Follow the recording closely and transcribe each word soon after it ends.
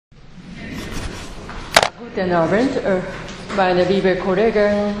Guten Abend, meine liebe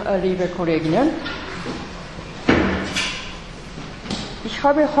Kollegen, liebe Kolleginnen. Ich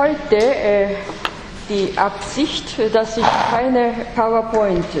habe heute die Absicht, dass ich keine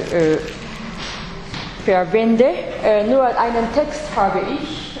PowerPoint verwende. Nur einen Text habe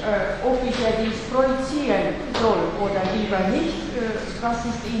ich, ob ich dies projizieren soll oder lieber nicht. Was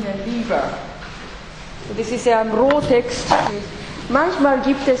ist Ihnen lieber? Das ist ja ein Rohtext. Manchmal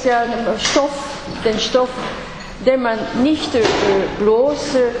gibt es ja den Stoff, den man nicht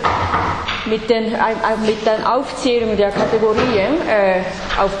bloß mit der Aufzählung der Kategorien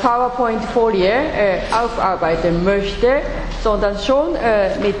auf PowerPoint-Folie aufarbeiten möchte, sondern schon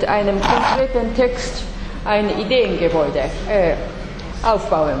mit einem konkreten Text ein Ideengebäude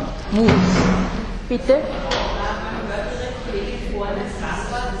aufbauen muss. Bitte?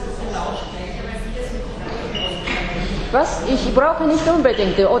 Was? Ich brauche nicht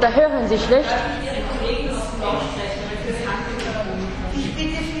unbedingt. Oder hören Sie schlecht? Ich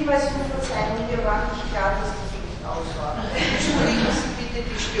bitte vielmals um Verzeihung, mir war nicht klar, dass das nicht aus war. Entschuldigen Sie bitte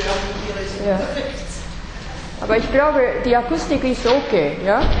die Störung Ihres Unterrichts. Aber ich glaube, die Akustik ist okay,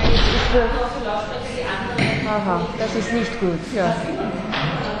 ja? Aha, das ist nicht gut, ja.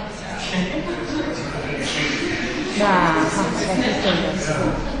 Na, was ist denn das?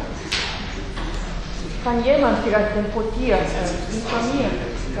 Kann jemand vielleicht den Portier informieren,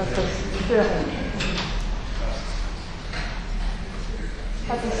 dass das stören?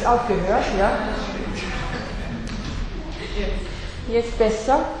 Hat es aufgehört, ja? Jetzt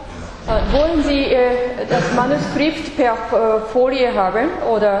besser. Wollen Sie das Manuskript per Folie haben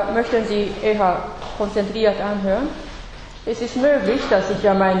oder möchten Sie eher konzentriert anhören? Es ist möglich, dass ich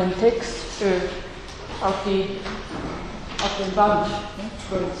ja meinen Text auf den Band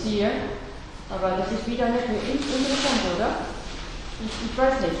projiziere. Aber das ist wieder nicht interessant, oder? Ich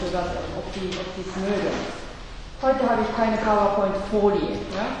weiß nicht, ob die es mögen. Heute habe ich keine PowerPoint-Folie,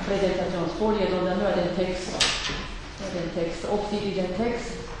 ja? Präsentationsfolie, sondern nur den Text. Ob Sie diesen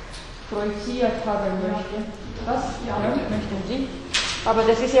Text projiziert haben möchten. Was? Ja, möchten Sie? Aber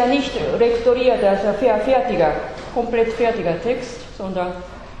das ist ja nicht lektoriert, also komplett fertiger Text, sondern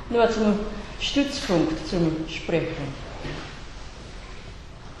nur zum Stützpunkt zum Sprechen.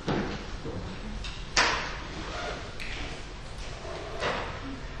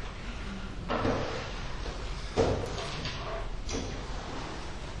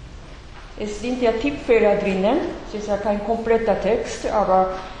 Es sind ja Tippfehler drinnen, es ist ja kein kompletter Text,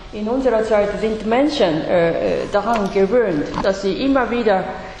 aber in unserer Zeit sind Menschen daran gewöhnt, dass sie immer wieder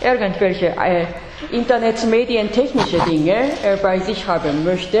irgendwelche internetmedientechnische Dinge bei sich haben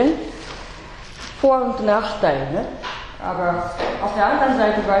möchten. Vor- und Nachteile. Ne? Aber auf der anderen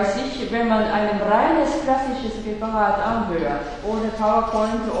Seite weiß ich, wenn man ein reines klassisches Referat anhört, ohne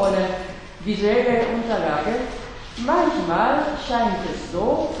PowerPoint, ohne visuelle Unterlage, manchmal scheint es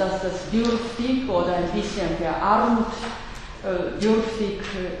so, dass das dürftig oder ein bisschen verarmt dürftig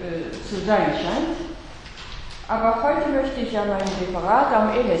zu sein scheint. Aber heute möchte ich ja mein Referat am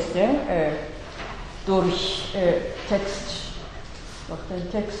ehesten durch den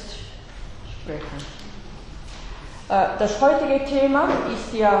Text sprechen. Das heutige Thema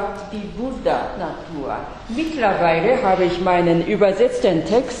ist ja die Buddha-Natur. Mittlerweile habe ich meinen übersetzten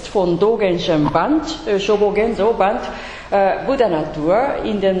Text von Dogenschem Band, Shobogenzo Band, Buddha-Natur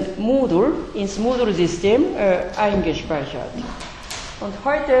ins Modulsystem eingespeichert. Und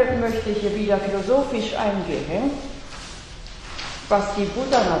heute möchte ich wieder philosophisch eingehen, was die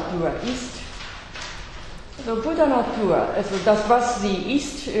Buddha-Natur ist. Also Buddha-Natur, also das, was sie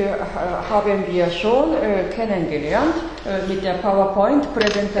ist, haben wir schon kennengelernt mit der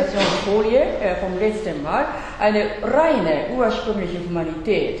PowerPoint-Präsentationsfolie vom letzten Mal. Eine reine, ursprüngliche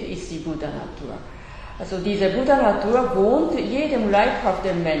Humanität ist die Buddha-Natur. Also diese Buddha-Natur wohnt jedem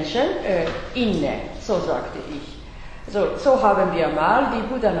leibhaften Menschen inne, so sagte ich. Also, so haben wir mal die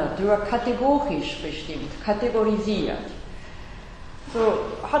Buddha-Natur kategorisch bestimmt, kategorisiert. So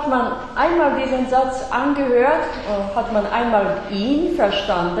hat man einmal diesen Satz angehört, hat man einmal ihn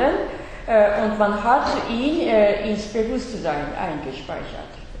verstanden und man hat ihn ins Bewusstsein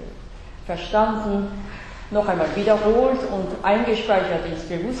eingespeichert. Verstanden, noch einmal wiederholt und eingespeichert ins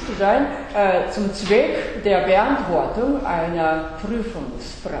Bewusstsein zum Zweck der Beantwortung einer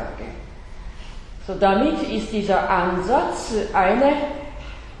Prüfungsfrage. So, damit ist dieser Ansatz eine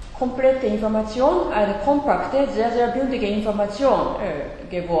komplette Information, eine kompakte, sehr, sehr bündige Information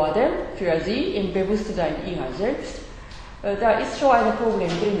geworden für Sie im Bewusstsein Ihrer selbst. Da ist schon ein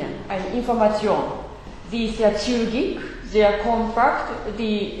Problem drinnen, eine Information. Sie ist sehr zügig, sehr kompakt.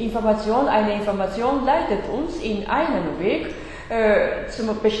 Eine Information leitet uns in einen Weg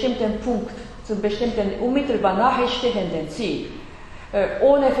zum bestimmten Punkt, zum bestimmten unmittelbar nachstehenden Ziel,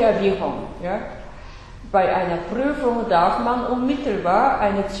 ohne Verwirrung. Ja? Bei einer Prüfung darf man unmittelbar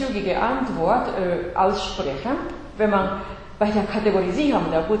eine zügige Antwort aussprechen, wenn man bei der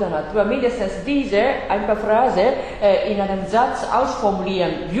Kategorisierung der Buddha-Natur mindestens diese ein paar Phrasen in einem Satz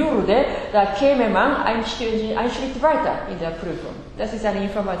ausformulieren würde, da käme man einen Schritt weiter in der Prüfung. Das ist eine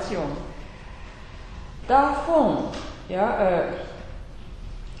Information. Davon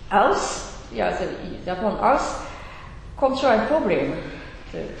aus kommt schon ein Problem.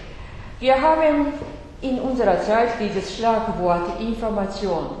 Wir haben in unserer Zeit dieses Schlagwort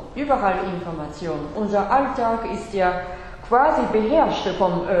Information, überall Information. Unser Alltag ist ja quasi beherrscht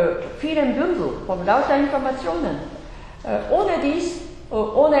von vielen Bündeln, von lauter Informationen. Ohne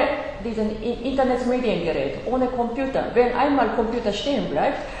diesen Internetmediengerät, ohne Computer, wenn einmal Computer stehen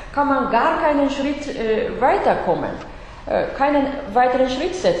bleibt, kann man gar keinen Schritt weiterkommen, keinen weiteren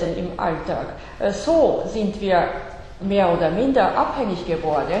Schritt setzen im Alltag. So sind wir mehr oder minder abhängig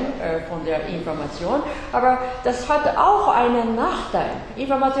geworden von der Information, aber das hat auch einen Nachteil.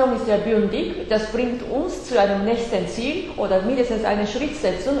 Information ist sehr bündig, das bringt uns zu einem nächsten Ziel oder mindestens eine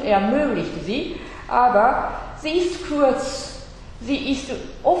Schrittsetzung, ermöglicht sie, aber sie ist kurz, sie ist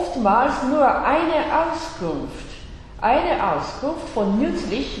oftmals nur eine Auskunft von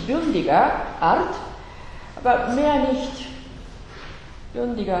nützlich bündiger Art, aber mehr nicht,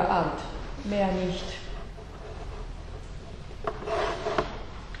 bündiger Art, mehr nicht.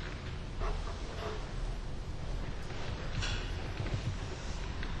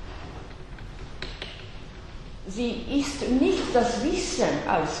 Sie ist nicht das Wissen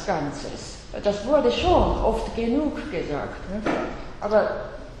als Ganzes. Das wurde schon oft genug gesagt. Ne? Aber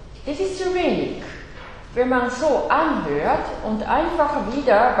das ist zu wenig. Wenn man so anhört und einfach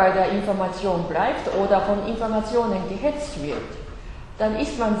wieder bei der Information bleibt oder von Informationen gehetzt wird, dann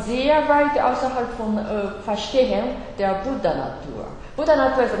ist man sehr weit außerhalb von Verstehen der Buddha-Natur.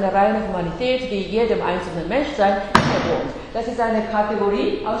 Buddha-Natur ist eine reine Humanität, die jedem einzelnen Menschsein innewohnt. Das ist eine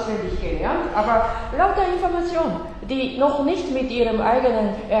Kategorie, auswendig gelernt, aber lauter Information, die noch nicht mit ihrem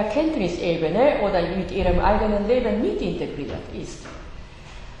eigenen Erkenntnisebene oder mit ihrem eigenen Leben mit integriert ist.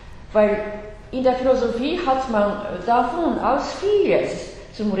 Weil in der Philosophie hat man davon aus vieles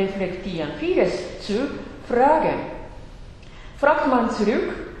zum Reflektieren, vieles zu fragen. Fragt man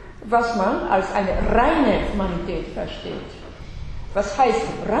zurück, was man als eine reine Humanität versteht. Was heißt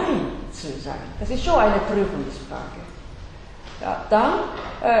rein zu sein? Das ist schon eine Prüfungsfrage. Ja, dann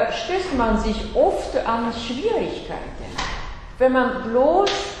stößt man sich oft an Schwierigkeiten. Wenn man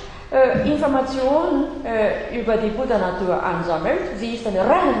bloß Informationen über die Buddha-Natur ansammelt, sie ist eine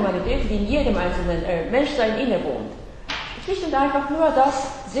reine Humanität, die in jedem einzelnen Menschsein innewohnt. Schlicht und einfach nur das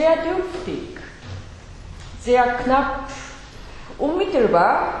sehr dürftig, sehr knapp,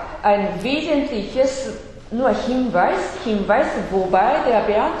 unmittelbar ein wesentliches nur Hinweis, wobei der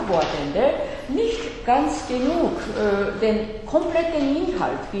Beantwortende nicht ganz genug den kompletten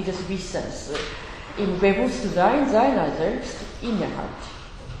Inhalt dieses Wissens im Bewusstsein seiner selbst innehat.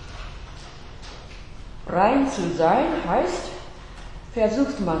 Rein zu sein heißt,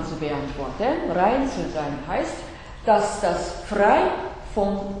 versucht man zu beantworten, rein zu sein heißt, dass das frei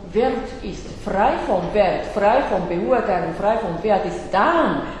vom Wert ist, frei vom Wert, frei vom Beurteilen, frei vom Wert ist.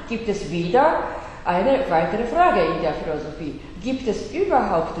 Dann gibt es wieder eine weitere Frage in der Philosophie. Gibt es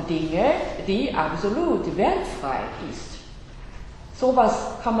überhaupt Dinge, die absolut wertfrei ist?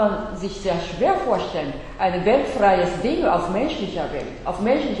 Sowas kann man sich sehr schwer vorstellen. Ein wertfreies Ding auf menschlicher Welt. Auf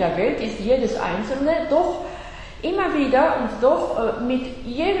menschlicher Welt ist jedes Einzelne doch immer wieder und doch mit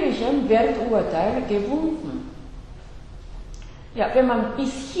jeglichem Werturteil gebunden. Ja, wenn man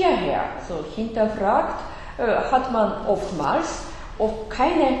bis hierher so hinterfragt, hat man oftmals auch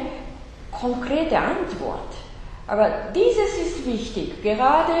keine konkrete Antwort. Aber dieses ist wichtig,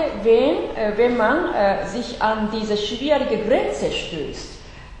 gerade wenn man sich an diese schwierige Grenze stößt.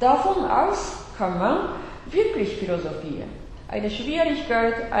 Davon aus kann man wirklich philosophieren. Eine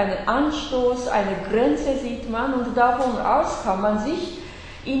Schwierigkeit, einen Anstoß, eine Grenze sieht man und davon aus kann man sich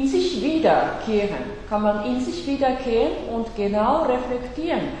in sich wiederkehren. Kann man in sich wiederkehren und genau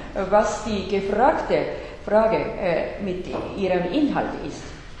reflektieren, was die gefragte Frage mit ihrem Inhalt ist.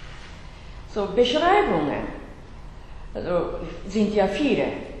 So, Beschreibungen sind ja viele.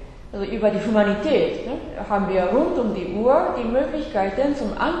 Also über die Humanität haben wir rund um die Uhr die Möglichkeiten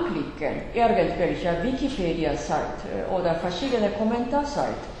zum Anklicken irgendwelcher Wikipedia-Seite oder verschiedene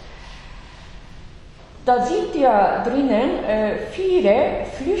Kommentarseiten. Da sind ja drinnen viele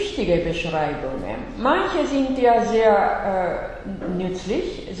flüchtige Beschreibungen. Manche sind ja sehr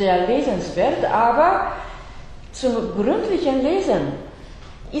nützlich, sehr lesenswert, aber zum gründlichen Lesen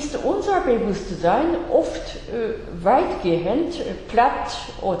ist unser Bewusstsein oft weitgehend platt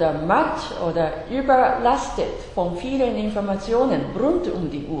oder matt oder überlastet von vielen Informationen rund um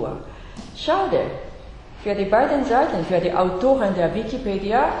die Uhr. Schade für die beiden Seiten, für die Autoren der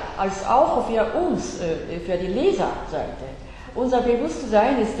Wikipedia, als auch für uns, für die Leserseite. Unser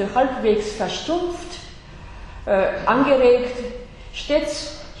Bewusstsein ist halbwegs verstumpft, angeregt,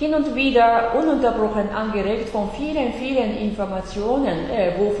 stets hin und wieder ununterbrochen angeregt von vielen, vielen Informationen,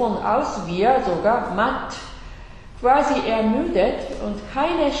 wovon aus wir sogar matt, quasi ermüdet und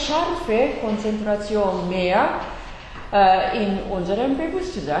keine scharfe Konzentration mehr in unserem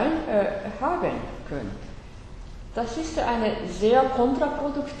Bewusstsein haben können. Das ist eine sehr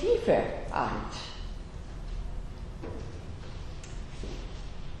kontraproduktive Art.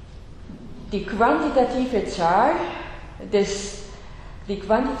 Die quantitative Zahl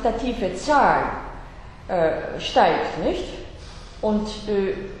steigt, nicht? Und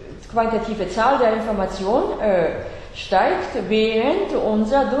die quantitative Zahl der Information steigt, während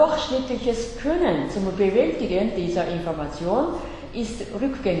unser durchschnittliches Können zum Bewältigen dieser Information ist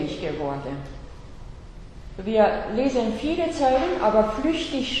rückgängig geworden. Wir lesen viele Zeilen, aber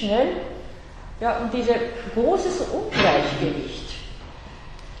flüchtig schnell, ja, und dieses großes Ungleichgewicht.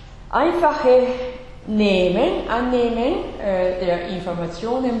 Einfache Annehmen der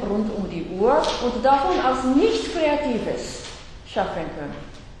Informationen rund um die Uhr und davon aus nichts Kreatives schaffen können.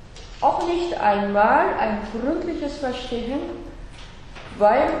 Auch nicht einmal ein gründliches Verstehen,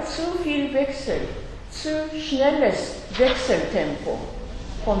 weil zu viel Wechsel, zu schnelles Wechseltempo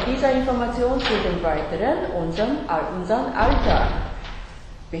von dieser Information zu den weiteren unseren Alltag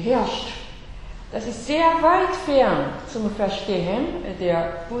beherrscht. Das ist sehr weit fern zum Verstehen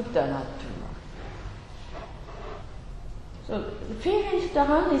der Buddha-Natur. So, fehlend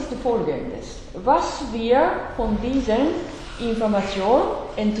daran ist Folgendes: Was wir von diesen Information,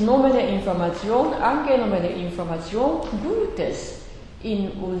 entnommene Information, angenommene Information, Gutes in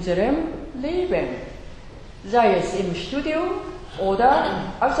unserem Leben, sei es im Studium oder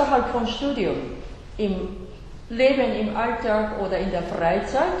außerhalb von Studium, im Leben, im Alltag oder in der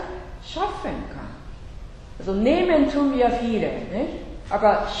Freizeit schaffen kann. Also nehmen tun wir viele, nicht?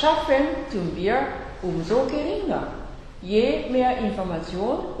 Aber schaffen tun wir umso geringer. Je mehr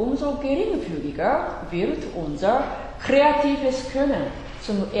Information, umso geringfügiger wird unser kreatives Können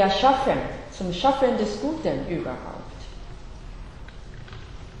zum Erschaffen, zum Schaffen des Guten überhaupt.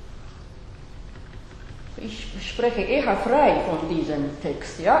 Ich spreche eher frei von diesem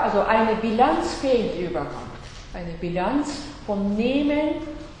Text, ja? Also eine Bilanz fehlt überhaupt. Eine Bilanz von Nehmen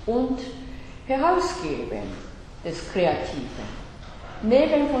und Herausgeben des Kreativen.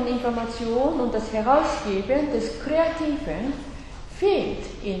 Nehmen von Information und das Herausgeben des Kreativen fehlt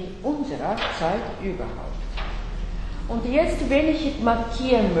in unserer Zeit überhaupt. Und jetzt, wenn ich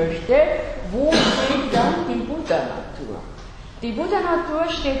markieren möchte, wo steht dann die Buddha-Natur? Die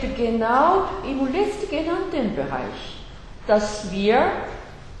Buddha-Natur steht genau im letztgenannten Bereich, dass wir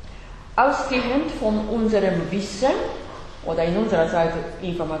ausgehend von unserem Wissen oder in unserer Seite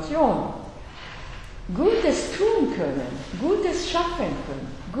Information Gutes tun können, Gutes schaffen können,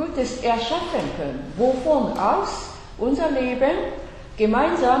 Gutes erschaffen können, wovon aus unser Leben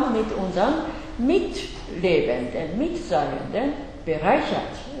gemeinsam mit unseren Mitlebenden, Mitseienden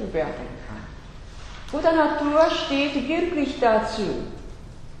bereichert werden kann. Buddha-Natur steht wirklich dazu.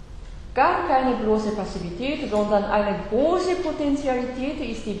 Gar keine bloße Passivität, sondern eine große Potentialität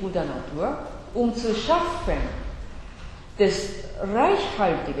ist die Buddha-Natur, um zu schaffen des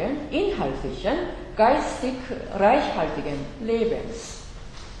reichhaltigen, inhaltlichen, geistig reichhaltigen Lebens.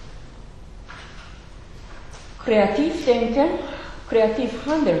 Kreativ denken, kreativ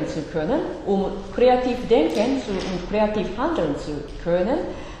handeln zu können, um kreativ denken und kreativ handeln zu können,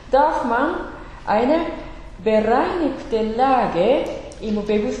 darf man eine bereinigte Lage im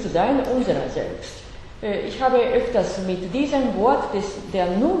Bewusstsein unserer selbst. Ich habe öfters mit diesem Wort der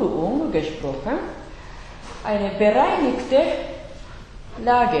Nullung gesprochen. Eine bereinigte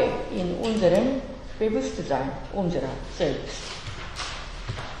Lage in unserem Bewusstsein unserer selbst.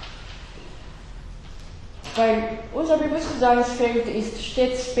 Weil unser Bewusstseinsfeld ist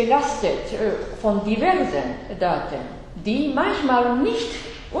stets belastet von diversen Daten, die manchmal nicht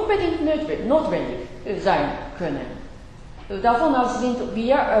unbedingt notwendig sein können. Davon aus sind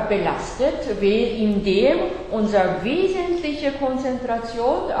wir belastet, indem unsere wesentliche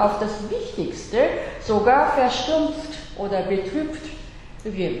Konzentration auf das Wichtigste sogar verstumpft oder betrübt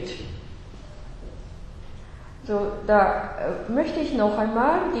wird. So, da möchte ich noch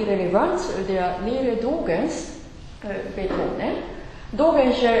einmal die Relevanz der Lehre Dogens betonen.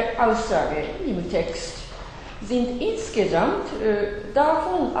 Dogensche Aussage im Text sind insgesamt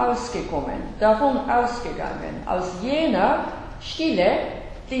davon ausgegangen, aus jener Stille,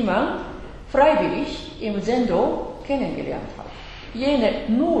 die man freiwillig im Zendo kennengelernt hat. Jene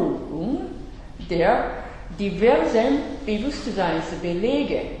Nullung der diversen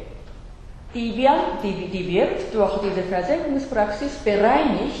Bewusstseinsbelege, die wird durch diese Versenkungspraxis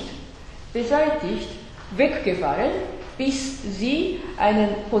bereinigt, beseitigt, weggefahren, bis sie eine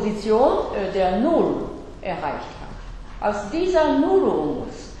Position der Null erreicht hat. Aus dieser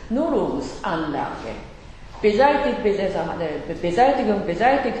Nullungsanlage beseitigt,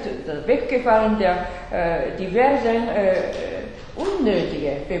 weggefahren der diversen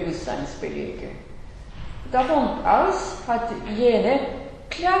unnötige Bewusstseinsbelege. Davon aus hat jene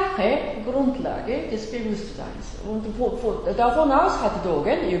klare Grundlage des Bewusstseins. Und davon aus hat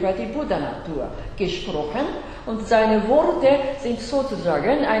Dogen über die Buddha-Natur gesprochen und seine Worte sind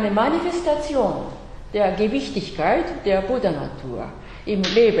sozusagen eine Manifestation der Gewichtigkeit der Buddha-Natur im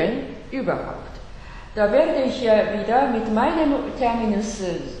Leben überhaupt. Da werde ich wieder mit meinem Terminus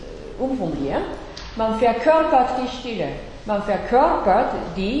umformulieren. Man verkörpert die Stille, man verkörpert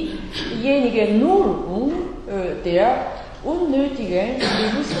diejenige Nullung der unnötigen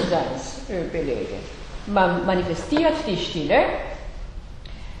Bewusstseinsbelege. Man manifestiert die Stille.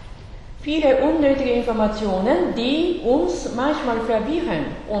 Viele unnötige Informationen, die uns manchmal verwirren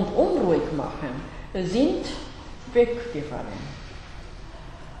und unruhig machen, sind weggefallen.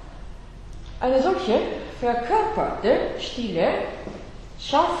 Eine solche verkörperte Stille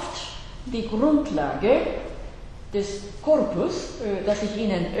schafft die Grundlage des Korpus, das ich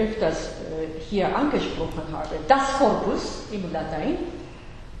Ihnen öfters hier angesprochen habe. Das Korpus im Latein,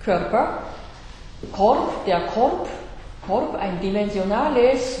 Körper, Korb, der Korb, ein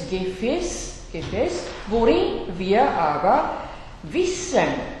dimensionales Gefäß, worin wir aber Wissen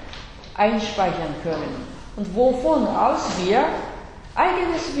einspeichern können und wovon aus wir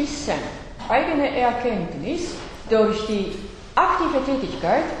eigenes Wissen, eigene Erkenntnis durch die aktive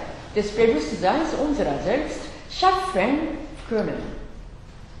Tätigkeit des Bewusstseins unserer selbst schaffen können.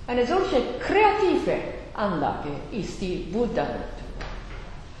 Eine solche kreative Anlage ist die Buddha-Natur.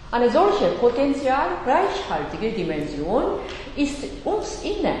 Eine solche potenzialreichhaltige Dimension ist uns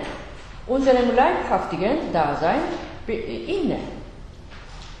inne, unserem leibhaftigen Dasein inne.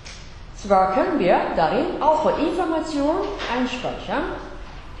 Zwar können wir darin auch Informationen einspeichern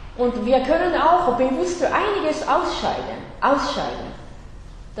und wir können auch bewusst einiges ausscheiden.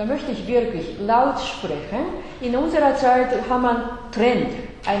 Da möchte ich wirklich laut sprechen. In unserer Zeit haben wir Trend,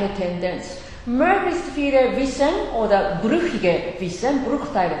 eine Tendenz. Möglichst viele Wissen oder brüchige Wissen,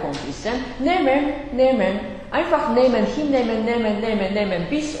 Bruchteile von Wissen, nehmen, einfach nehmen, hinnehmen,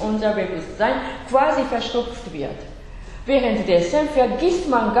 bis unser Bewusstsein quasi verstopft wird. Währenddessen vergisst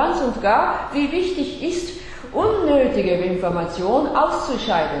man ganz und gar, wie wichtig ist, unnötige Informationen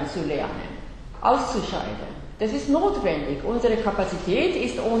auszuscheiden zu lernen. Auszuscheiden. Das ist notwendig. Unsere Kapazität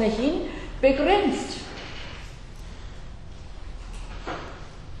ist ohnehin begrenzt.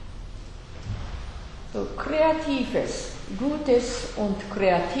 So, Kreatives, Gutes und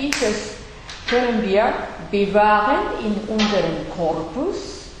Kreatives können wir bewahren in unserem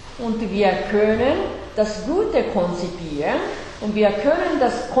Korpus und wir können das Gute konzipieren und wir können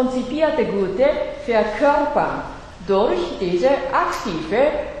das konzipierte Gute verkörpern durch diese aktive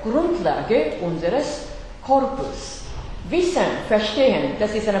Grundlage unseres Korpus. Wissen, verstehen,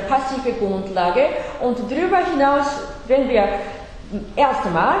 das ist eine passive Grundlage und darüber hinaus, wenn wir erst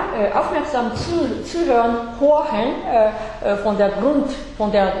einmal aufmerksam zuhören, horchen von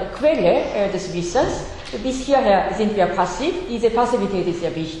der Quelle des Wissens, bis hierher sind wir passiv, diese Passivität ist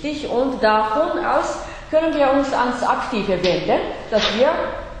sehr wichtig und davon aus können wir uns ans Aktive wenden, dass wir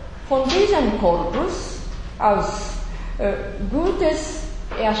von diesem Korpus aus Gutes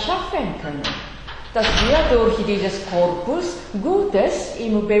erschaffen können. Dass wir durch dieses Korpus Gutes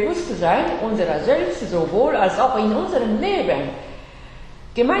im Bewusstsein unserer selbst sowohl als auch in unserem Leben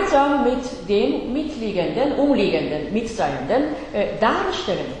gemeinsam mit den umliegenden Mitseienden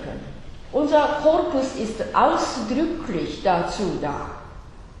darstellen können. Unser Korpus ist ausdrücklich dazu da.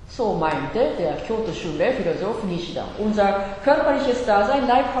 So meinte der Kyoto-Schule Philosoph Nishida. Unser körperliches Dasein,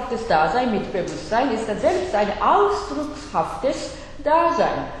 leibhaftes Dasein mit Bewusstsein ist selbst ein ausdruckshaftes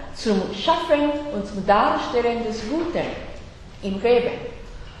Dasein zum Schaffen und zum Darstellen des Guten im Leben.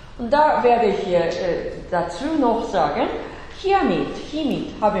 Und da werde ich dazu noch sagen, hiermit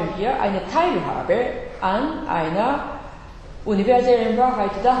haben wir eine Teilhabe an einer universellen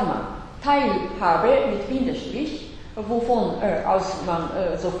Wahrheit Dharma. Teilhabe mit Bindestrich, wovon aus man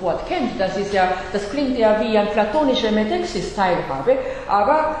sofort kennt, das klingt ja wie ein platonischer Metexis Teilhabe,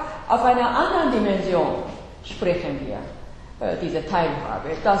 aber auf einer anderen Dimension sprechen wir diese Teilhabe,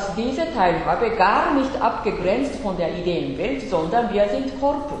 dass diese Teilhabe gar nicht abgegrenzt von der Ideenwelt, sondern wir sind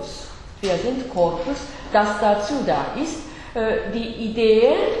Korpus. Wir sind Korpus, das dazu da ist, die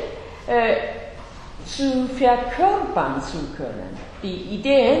Ideen zu verkörpern zu können. Die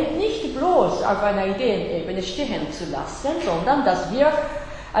Ideen nicht bloß auf einer Ideenebene stehen zu lassen, sondern dass wir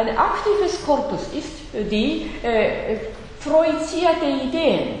ein aktives Korpus ist, die projizierte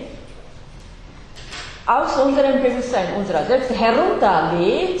Ideen aus unserem Bewusstsein unserer selbst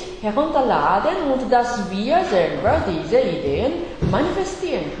herunterladen und dass wir selber diese Ideen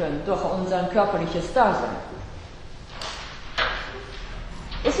manifestieren können durch unser körperliches Dasein.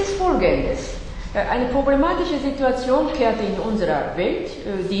 Es ist Folgendes. Eine problematische Situation kehrt in unserer Welt,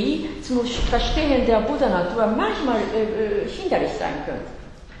 die zum Verstehen der Buddha-Natur manchmal hinderlich sein könnte.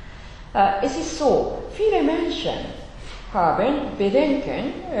 Es ist so, viele Menschen haben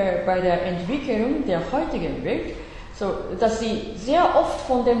Bedenken bei der Entwicklung der heutigen Welt, so, dass sie sehr oft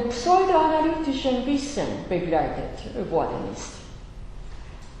von dem pseudoanalytischen Wissen begleitet worden ist.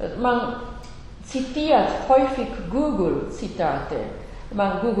 Man zitiert häufig Google-Zitate,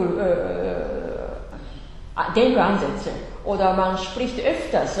 Denkansätze, oder man spricht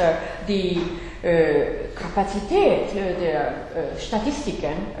öfters die Kapazität der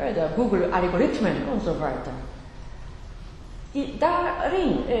Statistiken, der Google-Algorithmen und so weiter.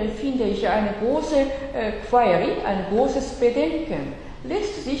 Darin finde ich eine große Query, ein großes Bedenken.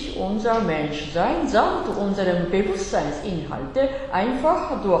 Lässt sich unser Menschsein samt unseren Bewusstseinsinhalte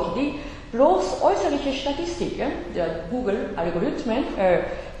einfach durch die bloß äußerliche Statistiken der Google-Algorithmen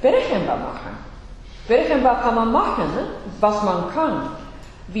berechenbar machen? Berechenbar kann man machen, was man kann.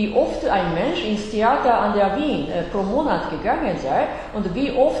 Wie oft ein Mensch ins Theater an der Wien pro Monat gegangen sei und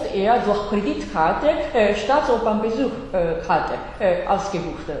wie oft er durch Kreditkarte Staatsopernbesuch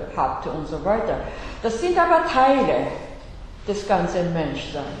ausgebucht hat und so weiter. Das sind aber Teile des ganzen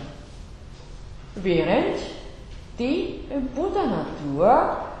Menschseins. Während die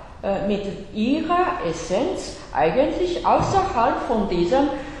Buddha-Natur mit ihrer Essenz eigentlich außerhalb von diesen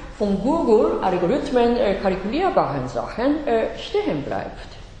von Google-Algorithmen kalkulierbaren Sachen stehen bleibt.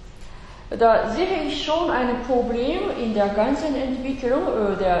 Da sehe ich schon ein Problem in der ganzen Entwicklung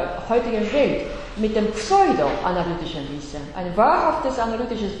der heutigen Welt mit dem pseudo-analytischen Wissen. Ein wahrhaftes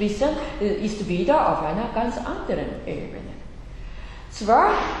analytisches Wissen ist wieder auf einer ganz anderen Ebene. Zwar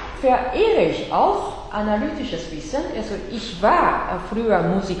verehre ich auch analytisches Wissen, also ich war früher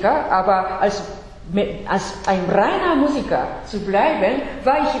Musiker, aber als ein reiner Musiker zu bleiben,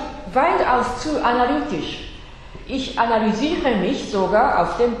 war ich weitaus zu analytisch. Ich analysiere mich sogar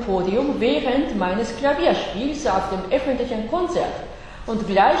auf dem Podium während meines Klavierspiels auf dem öffentlichen Konzert. Und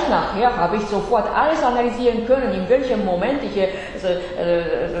gleich nachher habe ich sofort alles analysieren können, in welchem Moment ich,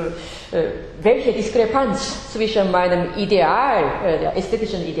 welche Diskrepanz zwischen meinem Ideal, der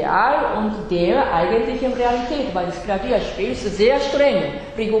ästhetischen Ideal und der eigentlichen Realität meines Klavierspiels sehr streng,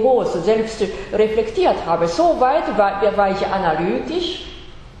 rigoros, selbst reflektiert habe. So weit war ich analytisch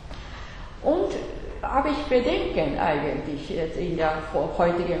und habe ich Bedenken eigentlich jetzt in der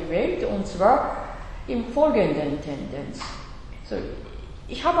heutigen Welt, und zwar im folgenden Tendenz. So,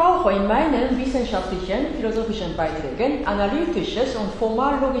 ich habe auch in meinen wissenschaftlichen, philosophischen Beiträgen analytisches und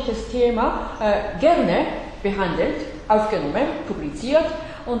formallogisches Thema gerne behandelt, aufgenommen, publiziert,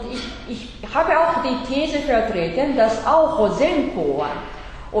 und ich habe auch die These vertreten, dass auch Zen-Koan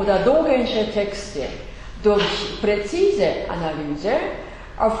oder Dogensche Texte durch präzise Analyse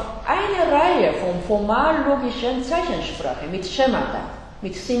auf eine Reihe von formallogischen Zeichensprache mit Schemata,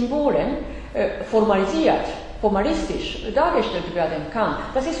 mit Symbolen formalistisch dargestellt werden kann.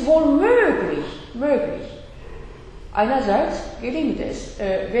 Das ist wohl möglich. Einerseits gelingt es,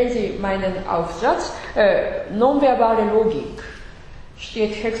 wenn Sie meinen Aufsatz nonverbale Logik,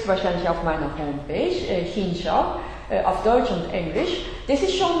 steht höchstwahrscheinlich auf meiner Homepage, hinschauen, auf Deutsch und Englisch, das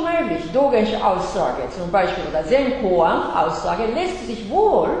ist schon möglich. Dogensche Aussage zum Beispiel oder Zen-Koan-Aussage lässt sich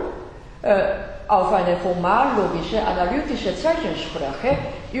wohl auf eine formallogische, analytische Zeichensprache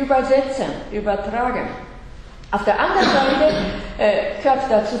übertragen. Auf der anderen Seite gehört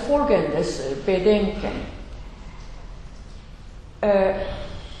dazu folgendes Bedenken.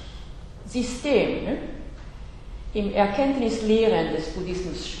 System. Ne? Im Erkenntnislehren des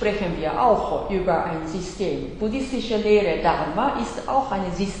Buddhismus sprechen wir auch über ein System. Buddhistische Lehre Dharma ist auch eine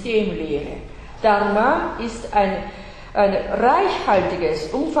Systemlehre. Dharma ist ein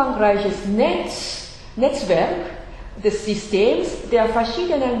reichhaltiges, umfangreiches Netzwerk des Systems der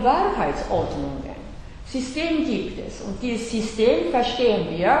verschiedenen Wahrheitsordnungen. System gibt es, und dieses System verstehen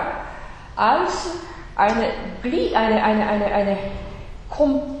wir als eine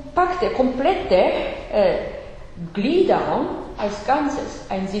komplette Gliederung als Ganzes.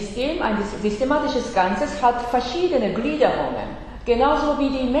 Ein systematisches Ganzes hat verschiedene Gliederungen. Genauso wie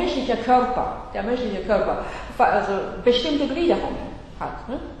der menschliche Körper also bestimmte Gliederungen hat.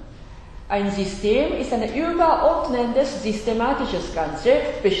 Ne? Ein System ist ein überordnendes, systematisches Ganze,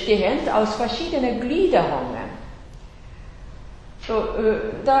 bestehend aus verschiedenen Gliederungen. So,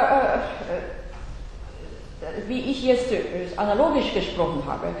 wie ich jetzt analogisch gesprochen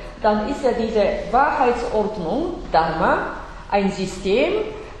habe, dann ist ja diese Wahrheitsordnung, Dharma, ein System,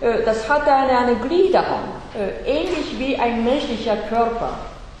 das hat eine Gliederung, ähnlich wie ein menschlicher Körper.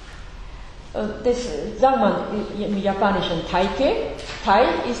 Das sagt man im Japanischen Taike. Tai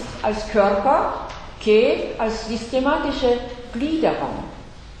ist als Körper, Ke als systematische Gliederung.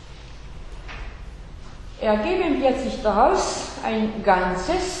 Ergeben wird sich daraus ein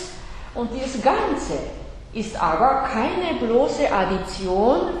Ganzes, und dieses Ganze ist aber keine bloße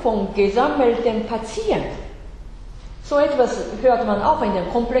Addition von gesammelten Partien. So etwas hört man auch in der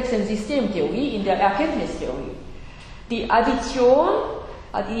komplexen Systemtheorie, in der Erkenntnistheorie. Die Addition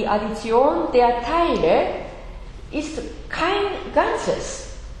der Teile ist kein Ganzes.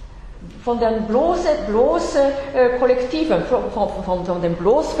 Von den bloßen Kollektiven, von den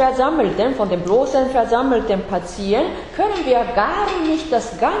bloß versammelten, von den bloßen versammelten Partien können wir gar nicht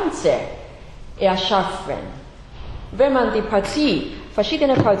das Ganze erschaffen. Wenn man die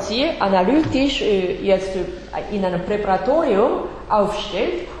verschiedene Partien analytisch jetzt in einem Präparatorium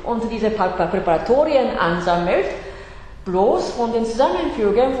aufstellt und diese Präparatorien ansammelt, bloß von den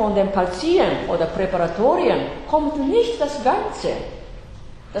Zusammenfügen von den Partien oder Präparatorien kommt nicht das Ganze.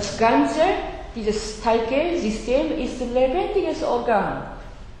 Das Ganze, dieses Taike-System, ist ein lebendiges Organ.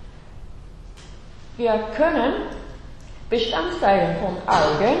 Wir können Bestandteile von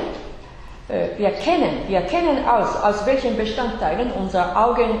Augen, wir kennen aus welchen Bestandteilen unser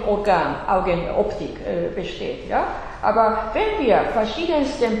Augenorgan, Augenoptik besteht. Ja? Aber wenn wir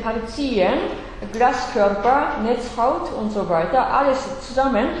verschiedenste Partien, Glaskörper, Netzhaut und so weiter, alles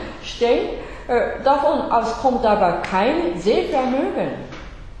zusammenstellen, davon aus kommt aber kein Sehvermögen,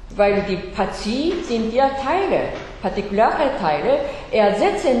 weil die Partien sind ja Teile, partikulare Teile,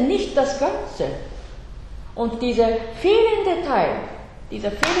 ersetzen nicht das Ganze. Und dieser fehlende Teil,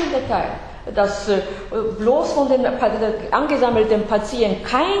 dass bloß von den angesammelten Partien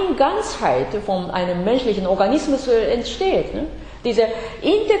keine Ganzheit von einem menschlichen Organismus entsteht. Ne? Dieser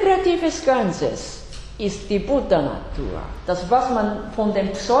integratives Ganzes ist die Buddha-Natur. Das, was man von dem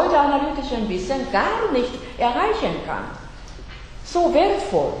pseudoanalytischen Wissen gar nicht erreichen kann. So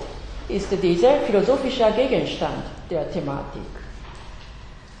wertvoll ist dieser philosophische Gegenstand der Thematik.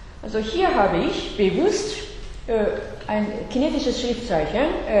 Also hier habe ich bewusst ein chinesisches Schriftzeichen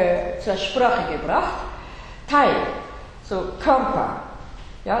zur Sprache gebracht. Tai, so Körper,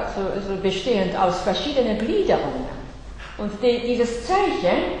 ja, so bestehend aus verschiedenen Gliederungen. Und dieses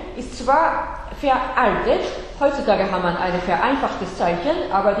Zeichen ist zwar veraltet, heutzutage hat man ein vereinfachtes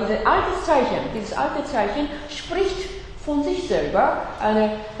Zeichen, aber dieses alte Zeichen spricht von sich selber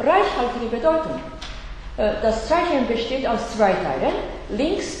eine reichhaltige Bedeutung. Das Zeichen besteht aus zwei Teilen.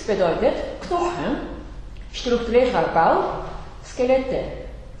 Links bedeutet Knochen, struktureller Bau, Skelette.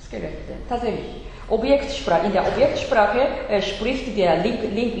 Tatsächlich. In der Objektsprache spricht der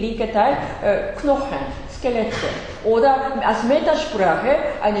linke Teil Knochen, Skelette. Oder als Metasprache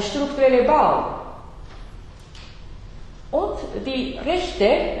eine strukturelle Bau. Und die rechte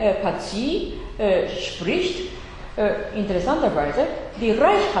Partie spricht interessanterweise die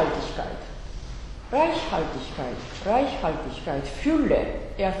Reichhaltigkeit, Fülle,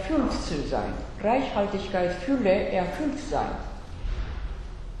 erfüllt zu sein. Reichhaltigkeit, Fülle, erfüllt sein.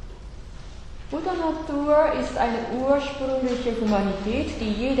 Buddha-Natur ist eine ursprüngliche Humanität,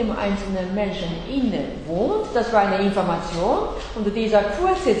 die jedem einzelnen Menschen inne wohnt. Das war eine Information. Und dieser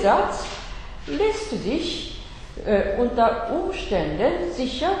kurze Satz lässt sich unter Umständen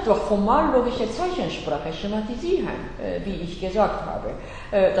sicher durch formallogische Zeichensprache schematisieren, wie ich gesagt habe.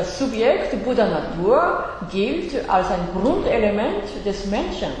 Das Subjekt Buddha-Natur gilt als ein Grundelement des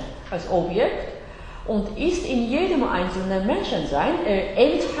Menschen, als Objekt, und ist in jedem einzelnen Menschensein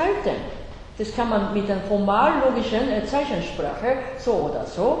enthalten. Das kann man mit einer formallogischen Zeichensprache so oder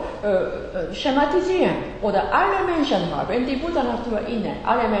so schematisieren. Oder alle Menschen haben die Buddha-Natur inne.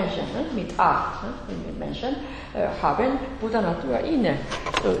 Alle Menschen, mit A, Menschen, haben Buddha-Natur inne.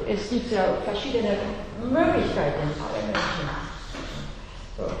 Es gibt ja verschiedene Möglichkeiten, alle Menschen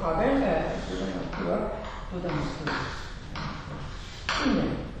haben Buddha-Natur inne.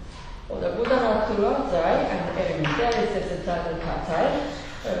 Oder Buddha-Natur sei ein elementäres Teil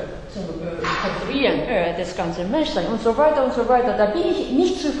zum Konstruieren des ganzen Menschseins und so weiter und so weiter. Da bin ich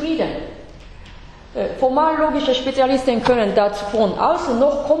nicht zufrieden. Formallogische Spezialisten können davon außen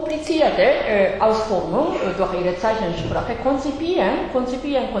noch komplizierte Ausformungen durch ihre Zeichensprache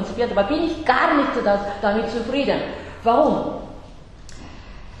konzipieren, aber bin ich gar nicht damit zufrieden. Warum?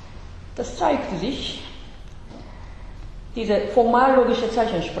 Das zeigt sich, diese formallogische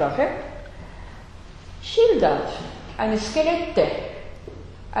Zeichensprache schildert eine Skelette,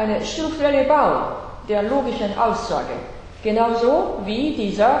 eine strukturelle Bau der logischen Aussage. Genauso wie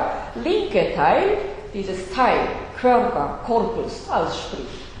dieser linke Teil, dieses Teil, Körper, Korpus ausspricht.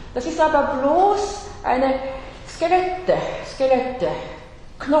 Das ist aber bloß eine Skelette,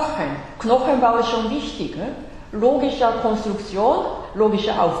 Knochenbau ist schon wichtig. Ne? Logische Konstruktion,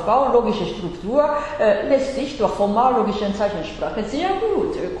 logischer Aufbau, logische Struktur lässt sich durch formallogische Zeichensprache sehr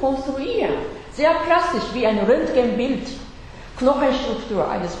gut konstruieren. Sehr plastisch, wie ein Röntgenbild, Knochenstruktur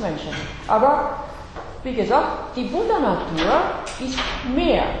eines Menschen. Aber wie gesagt, die Buddha-Natur ist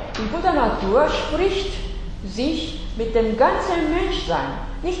mehr. Die Buddha-Natur spricht sich mit dem ganzen Menschsein.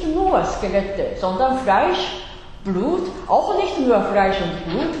 Nicht nur Skelette, sondern Fleisch, Blut, auch nicht nur Fleisch und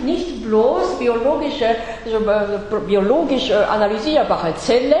Blut, nicht bloß biologisch analysierbare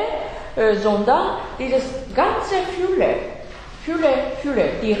Zelle, sondern dieses ganze Fülle.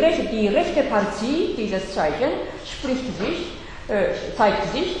 Die rechte Partie dieses Zeichens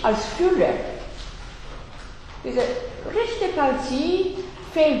zeigt sich als Fülle. Diese rechte Partie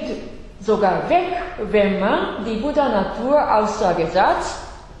fällt sogar weg, wenn man die Buddha-Natur-Aussagesatz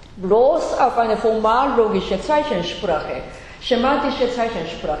bloß auf eine formallogische Zeichensprache, schematische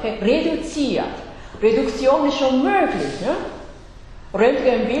Zeichensprache reduziert. Reduktion ist schon möglich. Ne?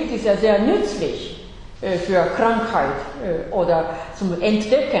 Röntgenbild ist ja sehr nützlich für Krankheit oder zum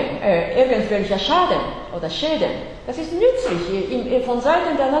Entdecken irgendwelcher Schaden oder Schäden. Das ist nützlich von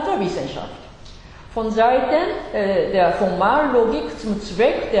Seiten der Naturwissenschaft. Von Seiten der Formallogik zum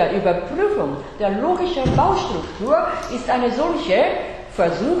Zweck der Überprüfung der logischen Baustruktur ist eine solche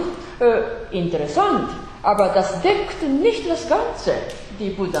Versuch interessant, aber das deckt nicht das Ganze, die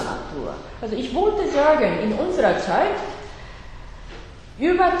Buddha-Natur. Also ich wollte sagen, in unserer Zeit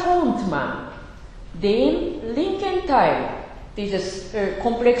übertont man den linken Teil dieses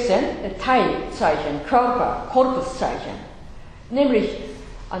komplexen Teilzeichen, Korpuszeichen, nämlich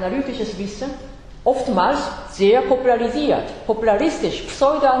analytisches Wissen, oftmals sehr popularistisch,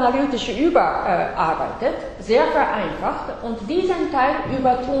 pseudoanalytisch überarbeitet, sehr vereinfacht, und diesen Teil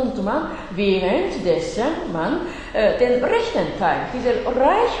übertont man, währenddessen man den rechten Teil, diese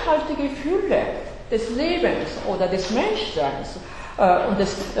reichhaltige Fülle des Lebens oder des Menschseins und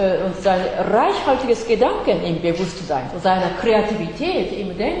sein reichhaltiges Gedanken im Bewusstsein und seiner Kreativität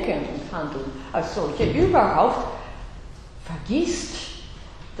im Denken und Handeln als solche überhaupt vergisst.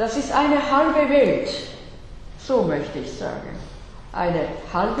 Das ist eine halbe Welt, so möchte ich sagen. Eine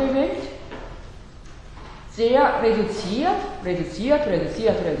halbe Welt, sehr reduziert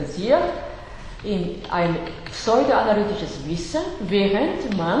in ein pseudoanalytisches Wissen,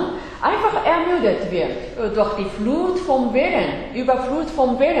 während man einfach ermüdet wird durch die Überflut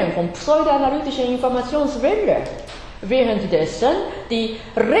von Wellen, von pseudoanalytischer Informationswelle. Währenddessen die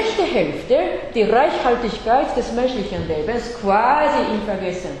rechte Hälfte, die Reichhaltigkeit des menschlichen Lebens, quasi in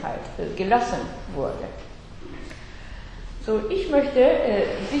Vergessenheit gelassen wurde. So, ich möchte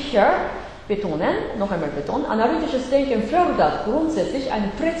sicher noch einmal betonen, analytisches Denken fördert grundsätzlich eine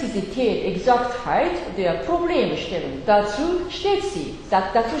Präzisität, Exaktheit der Problemstellung. Dazu steht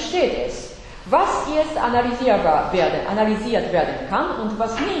es. Was jetzt analysiert werden kann und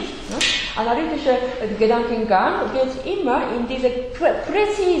was nicht. Ne? Analytischer Gedankengang geht immer in diese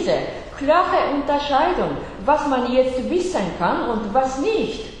präzise, klare Unterscheidung, was man jetzt wissen kann und was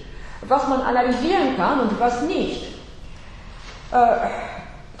nicht, was man analysieren kann und was nicht.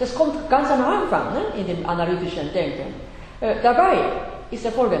 Das kommt ganz am Anfang, ne, in dem analytischen Denken. Dabei ist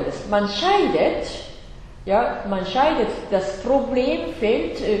ja Folgendes: Man scheidet das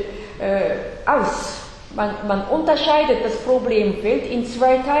Problemfeld aus. Man unterscheidet das Problemfeld in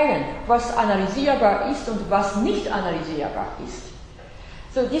zwei Teilen, was analysierbar ist und was nicht analysierbar ist.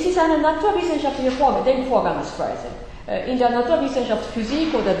 So, das ist eine naturwissenschaftliche Denkvorgangsweise. In der Naturwissenschaft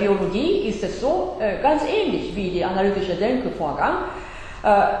Physik oder Biologie ist es so, ganz ähnlich wie der analytische Denkvorgang.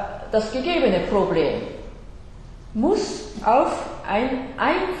 Das gegebene Problem muss auf ein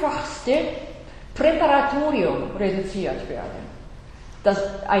einfachste Präparatorium reduziert werden.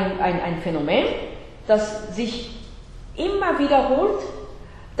 Ein Phänomen, das sich immer wiederholt,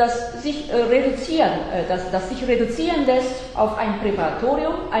 das sich reduzieren lässt auf ein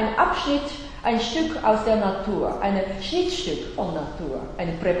Präparatorium, ein Abschnitt ein Stück aus der Natur, ein Schnittstück von Natur,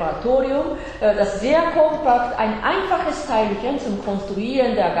 ein Präparatorium, das sehr kompakt, ein einfaches Teilchen zum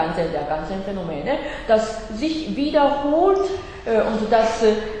Konstruieren der ganzen Phänomene, das sich wiederholt und dass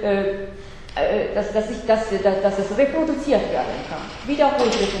es reproduziert werden kann,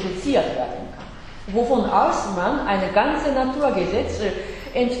 wiederholt reproduziert werden kann, wovon aus man eine ganze Naturgesetz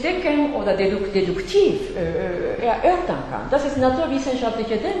entdecken oder deduktiv erörtern kann. Das ist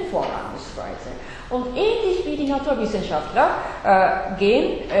naturwissenschaftliche Denkvorgehensweise. Und ähnlich wie die Naturwissenschaftler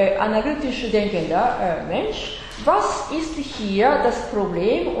gehen analytisch denkender Mensch, was ist hier das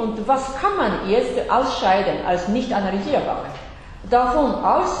Problem und was kann man jetzt ausscheiden als nicht analysierbar? Davon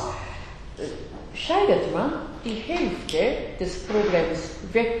aus scheidet man die Hälfte des Problems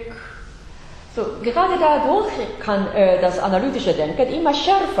weg. So, gerade dadurch kann das analytische Denken immer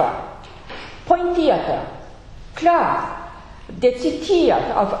schärfer, pointierter, klar,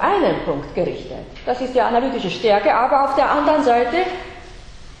 dezidiert auf einen Punkt gerichtet. Das ist die analytische Stärke, aber auf der anderen Seite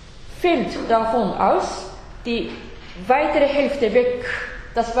fällt davon aus die weitere Hälfte weg.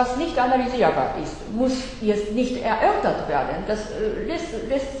 Das, was nicht analysierbar ist, muss jetzt nicht erörtert werden. Das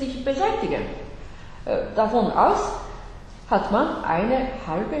lässt sich beseitigen. Davon aus hat man eine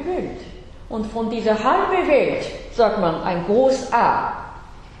halbe Welt. Und von dieser halben Welt, sagt man, ein Groß A,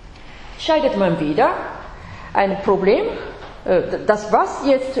 scheidet man wieder ein Problem, das, was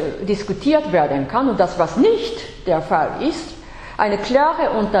jetzt diskutiert werden kann und das, was nicht der Fall ist, eine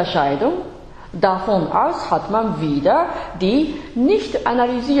klare Unterscheidung. Davon aus hat man wieder die nicht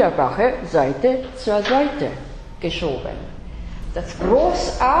analysierbare Seite zur Seite geschoben. Das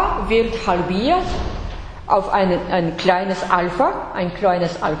Groß A wird halbiert auf ein kleines Alpha,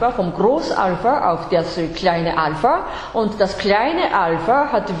 vom Groß-Alpha auf das kleine Alpha, und das kleine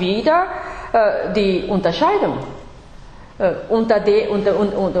Alpha hat wieder die Unterscheidung. Unter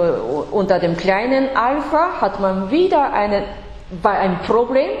dem kleinen Alpha hat man wieder ein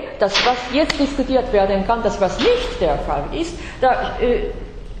Problem, das, was jetzt diskutiert werden kann, das, was nicht der Fall ist, da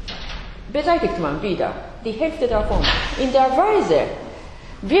beseitigt man wieder die Hälfte davon. In der Weise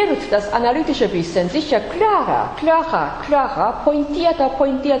wird das analytische Wissen sicher klarer,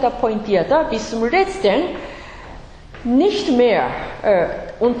 pointierter, bis zum letzten, nicht mehr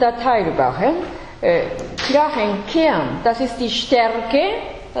unterteilbaren, klaren Kern. Das ist die Stärke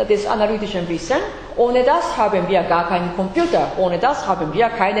des analytischen Wissens. Ohne das haben wir gar keinen Computer, ohne das haben wir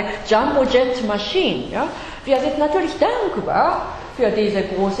keine Jumbo-Jet-Maschine. Ja? Wir sind natürlich dankbar für diese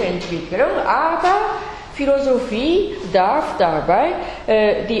große Entwicklung, aber Philosophie darf dabei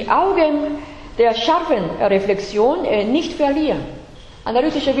die Augen der scharfen Reflexion nicht verlieren.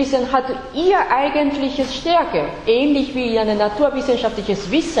 Analytisches Wissen hat ihr eigentliche Stärke, ähnlich wie ein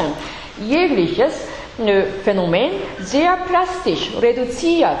naturwissenschaftliches Wissen. Jegliches Phänomen sehr plastisch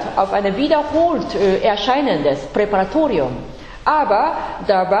reduziert auf ein wiederholt erscheinendes Präparatorium. Aber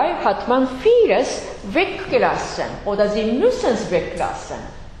dabei hat man vieles weggelassen oder sie müssen es weglassen.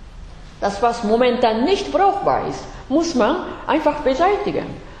 Das, was momentan nicht brauchbar ist, muss man einfach beseitigen.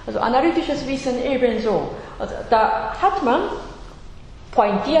 Also analytisches Wissen ebenso. Also da hat man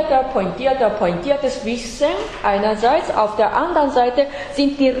pointiertes Wissen einerseits, auf der anderen Seite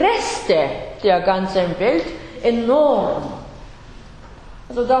sind die Reste der ganzen Welt enorm.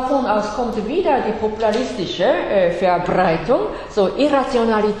 Also davon aus kommt wieder die populistische Verbreitung, so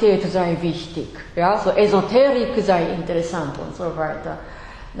Irrationalität sei wichtig, ja, so Esoterik sei interessant und so weiter.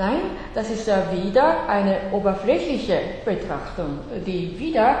 Nein, das ist ja wieder eine oberflächliche Betrachtung, die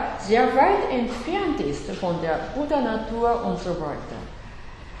wieder sehr weit entfernt ist von der guten Natur und so weiter.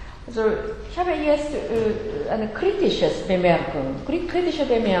 Also ich habe jetzt eine kritische Bemerkung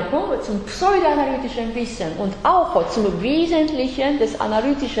zum pseudoanalytischen Wissen und auch zum Wesentlichen des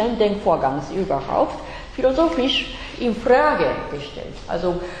analytischen Denkvorgangs überhaupt philosophisch in Frage gestellt.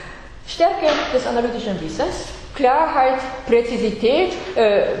 Also Stärke des analytischen Wissens, Klarheit, Präzisität,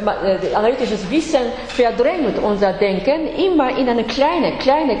 analytisches Wissen verdrängt unser Denken immer in eine kleine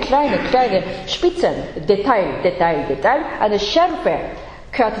Spitzen, Detail, eine Schärfe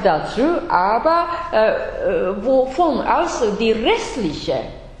gehört dazu, aber wovon aus die restliche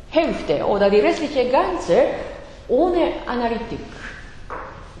Hälfte oder die restliche Ganze ohne Analytik,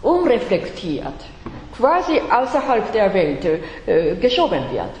 unreflektiert, quasi außerhalb der Welt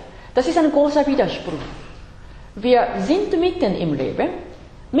geschoben wird. Das ist ein großer Widerspruch. Wir sind mitten im Leben.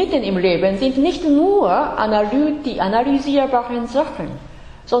 Mitten im Leben sind nicht nur die analysierbaren Sachen,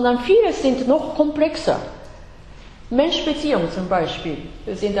 sondern vieles sind noch komplexer. Mensch-Beziehungen zum Beispiel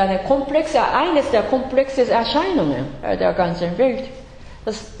sind eines der komplexen Erscheinungen der ganzen Welt.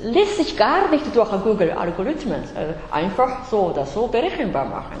 Das lässt sich gar nicht durch Google-Algorithmen einfach so oder so berechenbar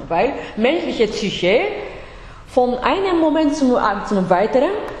machen, weil menschliche Psyche von einem Moment zum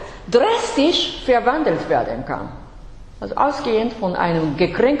weiteren drastisch verwandelt werden kann. Also ausgehend von einem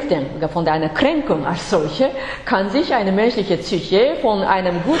gekränkten oder von einer Kränkung als solche kann sich eine menschliche Psyche von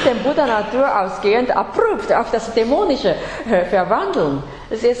einem guten Buddha-Natur ausgehend abrupt auf das Dämonische verwandeln.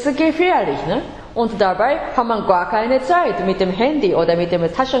 Das ist gefährlich, ne? Und dabei hat man gar keine Zeit, mit dem Handy oder mit dem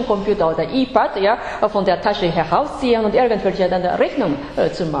Taschencomputer oder iPad von der Tasche herausziehen und irgendwelche Rechnungen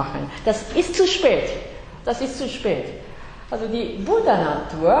zu machen. Das ist zu spät. Das ist zu spät. Also die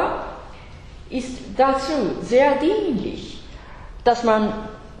Buddha-Natur ist dazu sehr dienlich, dass man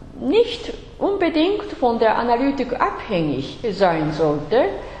nicht unbedingt von der Analytik abhängig sein sollte,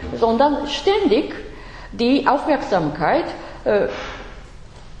 sondern ständig die Aufmerksamkeit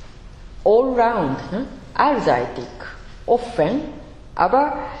allround, allseitig, offen,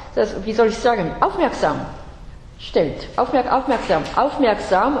 aber wie soll ich sagen, aufmerksam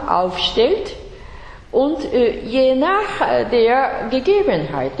aufstellt. Und je nach der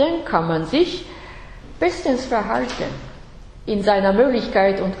Gegebenheiten kann man sich bestens verhalten in seiner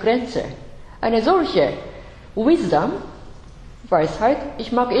Möglichkeit und Grenze. Eine solche Weisheit,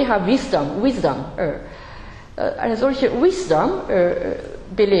 ich mag eher Wisdom, eine solche Wisdom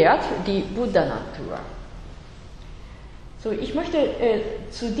belehrt die Buddha-Natur. So, ich möchte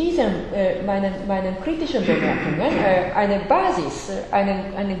zu diesen meinen kritischen Bemerkungen eine Basis,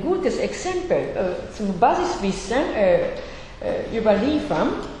 ein gutes Exempel zum Basiswissen überliefern.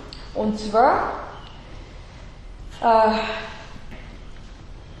 Und zwar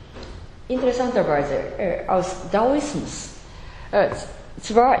interessanterweise aus Daoismus.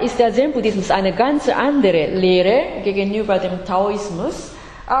 Zwar ist der Zen-Buddhismus eine ganz andere Lehre gegenüber dem Taoismus,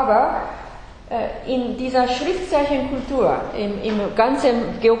 aber in dieser Schriftzeichenkultur, im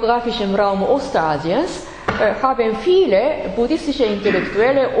ganzen geografischen Raum Ostasiens, haben viele buddhistische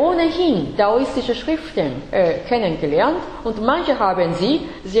Intellektuelle ohnehin daoistische Schriften kennengelernt und manche haben sie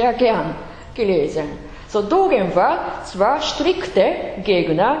sehr gern gelesen. So, Dogen war zwar strikte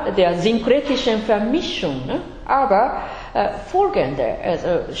Gegner der synkretischen Vermischung, aber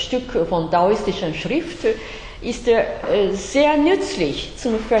folgende Stück von daoistischen Schrift ist sehr nützlich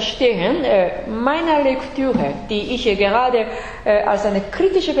zum Verstehen meiner Lektüre, die ich gerade als eine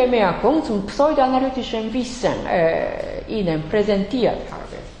kritische Bemerkung zum pseudoanalytischen Wissen Ihnen präsentiert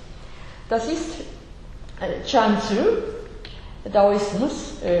habe. Das ist Chanzu,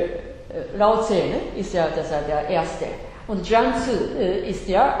 Daoismus, Lao Tse ist ja der erste. Und Chanzu ist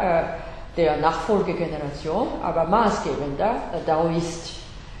ja der Nachfolgegeneration, aber maßgebender Daoist.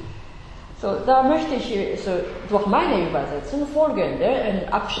 So, da möchte ich durch meine Übersetzung folgenden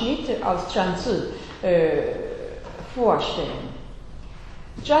Abschnitt aus Chanzu vorstellen.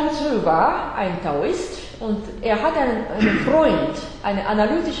 Chanzu war ein Taoist und er hat einen Freund, ein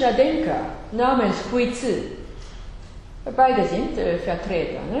analytischer Denker namens Huizi. Beide sind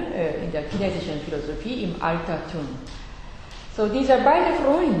Vertreter in der chinesischen Philosophie im Altertum. So, diese beiden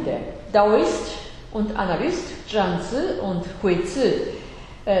Freunde, Daoist und Analyst, Chanzu und Huizi,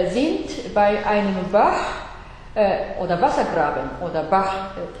 sind bei einem Bach oder Wassergraben oder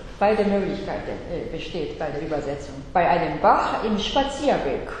Bach, beide Möglichkeiten besteht bei der Übersetzung, bei einem Bach im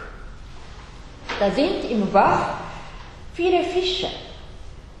Spazierweg. Da sind im Bach viele Fische,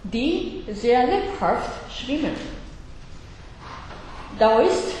 die sehr lebhaft schwimmen.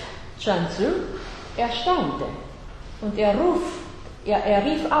 Daoist Chanzu erstaunte und er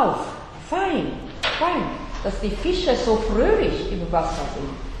rief auf, fein, dass die Fische so fröhlich im Wasser sind.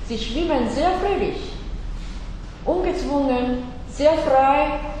 Sie schwimmen sehr fröhlich, ungezwungen, sehr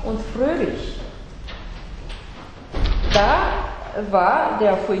frei und fröhlich. Da war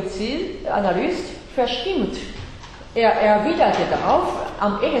der Huizi-Analyst verstimmt. Er erwiderte darauf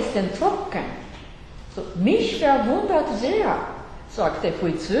am ehesten trocken. So, mich verwundert sehr, sagte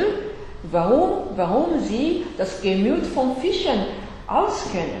Huizi, warum Sie das Gemüt von Fischen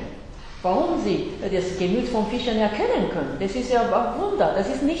auskennen. Warum Sie das Gemüt von Fischen erkennen können. Das ist ja ein Wunder, das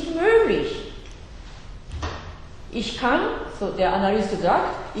ist nicht möglich. Ich kann, so der Analyst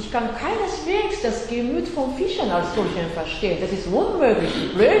sagt, ich kann keineswegs das Gemüt von Fischen als solchen verstehen. Das ist unmöglich,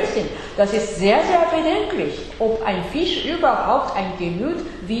 Blödsinn. Das ist sehr, sehr bedenklich, ob ein Fisch überhaupt ein Gemüt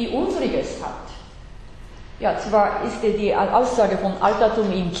wie unsriges hat. Ja, zwar ist die Aussage von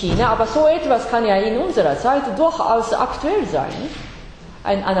Altertum in China, aber so etwas kann ja in unserer Zeit durchaus aktuell sein.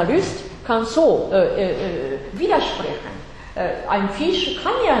 Ein Analyst kann so widersprechen. Ein Fisch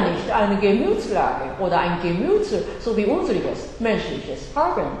kann ja nicht eine Gemütslage oder ein Gemüt, so wie unsriges, menschliches,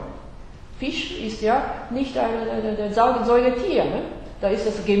 haben. Fisch ist ja nicht ein Säugetier. Ne? Da ist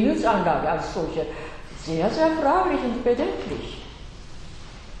das Gemütsanlage als solche sehr, sehr fraglich und bedenklich.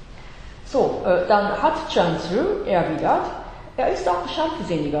 So, dann hat Chan-Tzu erwidert, er ist auch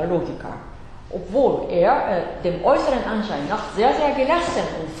scharfsinniger Logiker. Obwohl er dem äußeren Anschein nach sehr, sehr gelassen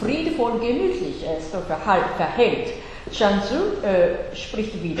und friedvoll gemütlich verhält. Chan-Tzu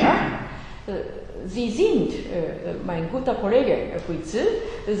spricht wieder, Sie sind, mein guter Kollege Hui-Tzu,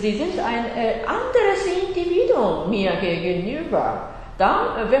 Sie sind ein anderes Individuum mir gegenüber.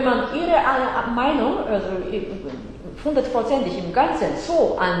 Dann, wenn man Ihre Meinung hundertprozentig im Ganzen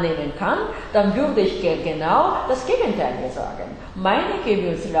so annehmen kann, dann würde ich genau das Gegenteil sagen. Meine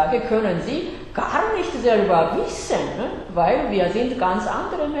Gemütslage können Sie gar nicht selber wissen, ne? Weil wir sind ganz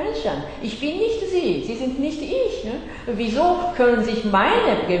andere Menschen. Ich bin nicht Sie, Sie sind nicht ich. Ne? Wieso können sich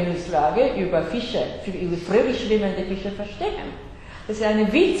meine Gemütslage über Fische, über fröhlich schwimmende Fische verstehen? Das ist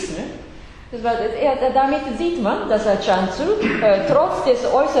ein Witz. Ne? Damit sieht man, dass Chan-Tzu trotz des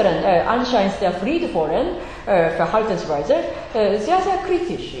äußeren Anscheins der friedvollen Verhaltensweise sehr, sehr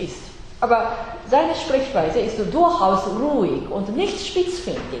kritisch ist. Aber seine Sprechweise ist durchaus ruhig und nicht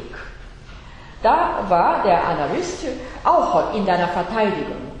spitzfindig. Da war der Analyst auch in seiner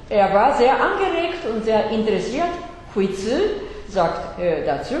Verteidigung. Er war sehr angeregt und sehr interessiert. Hui-Tzu sagt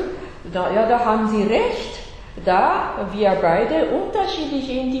dazu, da haben Sie recht. Da wir beide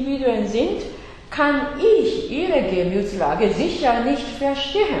unterschiedliche Individuen sind, kann ich Ihre Gemütslage sicher nicht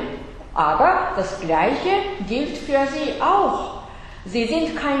verstehen. Aber das Gleiche gilt für Sie auch. Sie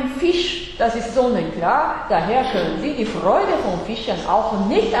sind kein Fisch, das ist sonnenklar, daher können Sie die Freude von Fischen auch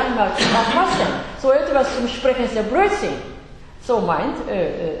nicht einmal erfassen. So etwas zum Sprechen ist der Blödsinn. So meint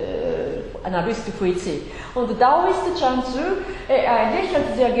Analyst Hui-Tzu. Und Daoist Chan-Tzu, er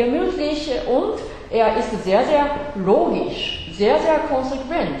lächelt sehr gemütlich und er ist sehr, sehr logisch, sehr, sehr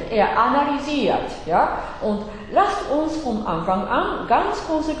konsequent. Er analysiert, ja, und lasst uns vom Anfang an ganz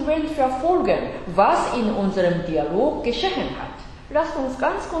konsequent verfolgen, was in unserem Dialog geschehen hat. Lasst uns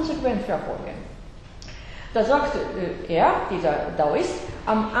ganz konsequent verfolgen. Da sagt er, dieser Daoist,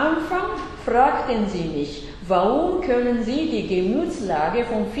 am Anfang fragten Sie mich, warum können Sie die Gemütslage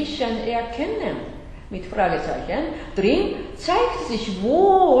von Fischen erkennen? Mit Fragezeichen. Drin zeigt sich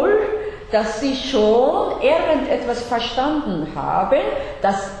wohl, dass Sie schon irgendetwas verstanden haben,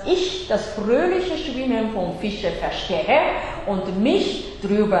 dass ich das fröhliche Schwimmen von Fischen verstehe und mich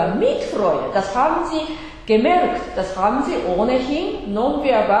darüber mitfreue. Das haben Sie gemerkt, das haben Sie ohnehin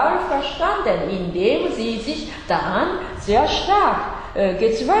nonverbal verstanden, indem Sie sich daran sehr stark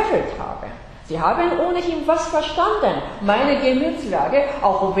gezweifelt haben. Sie haben ohnehin was verstanden, meine Gemütslage,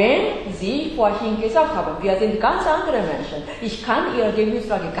 auch wenn Sie vorhin gesagt haben, wir sind ganz andere Menschen. Ich kann Ihre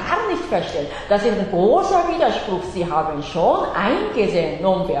Gemütslage gar nicht verstehen. Das ist ein großer Widerspruch. Sie haben schon eingesehen,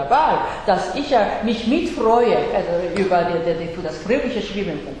 nonverbal, dass ich mich mitfreue über das fröhliche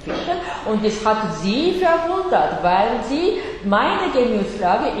Schwimmen von Fischen. Und es hat Sie verwundert, weil Sie meine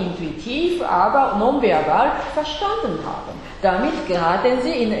Gemütslage intuitiv, aber nonverbal verstanden haben. Damit geraten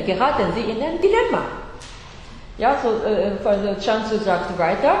Sie in ein Dilemma. Ja, so Chan-Tzu sagt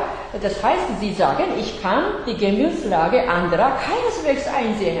weiter, das heißt, Sie sagen, ich kann die Gemütslage anderer keineswegs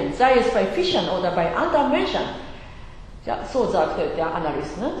einsehen, sei es bei Fischern oder bei anderen Menschen. Ja, so sagt der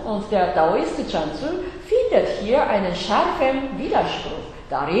Analyst. Ne? Und der Daoist Chan-Tzu findet hier einen scharfen Widerspruch.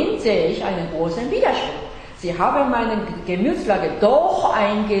 Darin sehe ich einen großen Widerspruch. Sie haben meine Gemütslage doch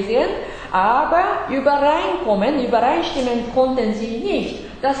eingesehen, aber übereinstimmen konnten Sie nicht.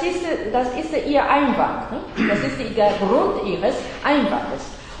 Das ist Ihr Einwand. Ne? Das ist der Grund Ihres Einwandes.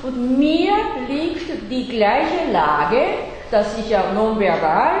 Und mir liegt die gleiche Lage, dass ich ja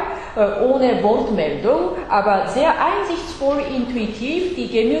nonverbal, ohne Wortmeldung, aber sehr einsichtsvoll, intuitiv die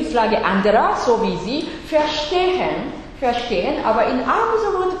Gemütslage anderer, so wie Sie, verstehen, aber in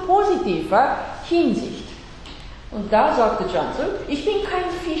absolut positiver Hinsicht. Und da sagte Chan-Tzu, ich bin kein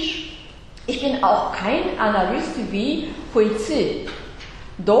Fisch. Ich bin auch kein Analyst wie Hui-Tzu.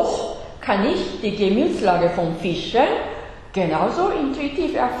 Doch kann ich die Gemütslage von Fischen genauso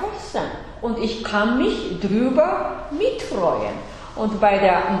intuitiv erfassen. Und ich kann mich drüber mitfreuen. Und bei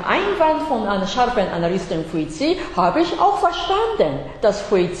dem Einwand von einem scharfen Analysten Hui-Tzu habe ich auch verstanden,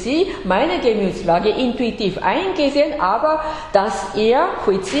 dass Hui-Tzu meine Gemütslage intuitiv eingesehen, aber dass er,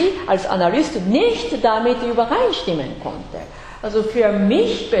 Hui-Tzu, als Analyst nicht damit übereinstimmen konnte. Also für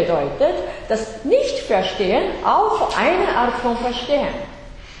mich bedeutet das Nicht-Verstehen auch eine Art von Verstehen.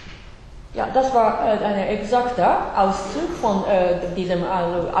 Ja, das war ein exakter Auszug von diesem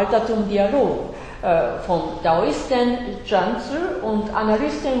Altertum-Dialog von Daoisten Chan-Tzu und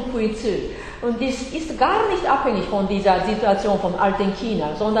Analysten Hui-Tzu. Und dies ist gar nicht abhängig von dieser Situation vom alten China,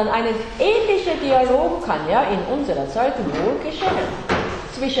 sondern ein ähnlicher Dialog kann ja in unserer Zeit wohl geschehen.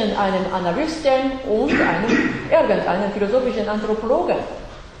 zwischen einem Analysten und irgendeinem philosophischen Anthropologen.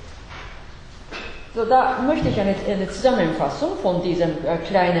 So, da möchte ich eine Zusammenfassung von diesem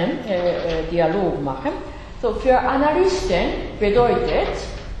kleinen Dialog machen. So, für Analysten bedeutet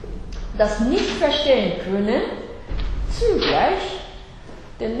das Nicht-Verstehen können zugleich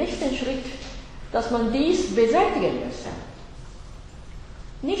den nächsten Schritt, dass man dies beseitigen muss.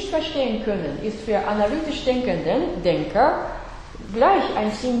 Nicht verstehen können ist für analytisch denkenden Denker gleich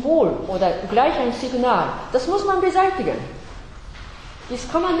ein Symbol oder gleich ein Signal. Das muss man beseitigen. Das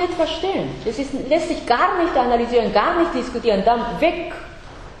kann man nicht verstehen. Das lässt sich gar nicht analysieren, gar nicht diskutieren, dann weg.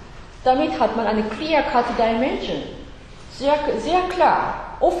 Damit hat man eine clear-cut dimension. Sehr, sehr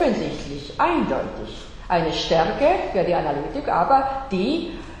klar, offensichtlich, eindeutig. Eine Stärke für die Analytik, aber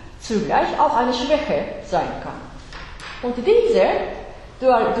die zugleich auch eine Schwäche sein kann. Und diese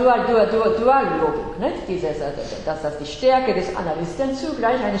Duallogik, dass die Stärke des Analysten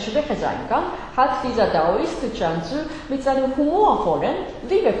zugleich eine Schwäche sein kann, hat dieser Daoist Chanzu mit seiner humorvollen,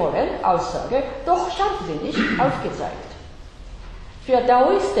 liebevollen Aussage doch scharfsinnig aufgezeigt. Für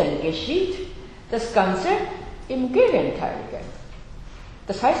Daoisten geschieht das Ganze im Gegenteiligen.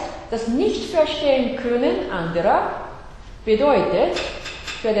 Das heißt, das Nicht-Verstehen können anderer bedeutet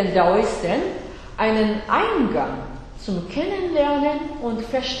für den Daoisten einen Eingang zum Kennenlernen und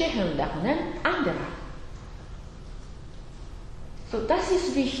Verstehen lernen anderer. So, das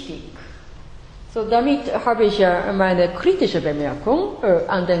ist wichtig. So, damit habe ich meine kritische Bemerkung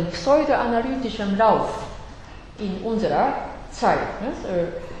an den pseudoanalytischen Lauf in unserer Zeit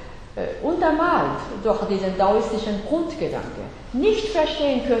untermalt durch diesen daoistischen Grundgedanke. Nicht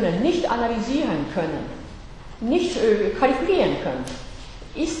verstehen können, nicht analysieren können, nicht kalkulieren können,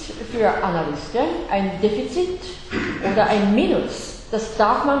 ist für Analysten ein Defizit oder ein Minus. Das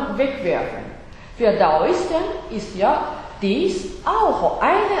darf man wegwerfen. Für Daoisten ist ja dies auch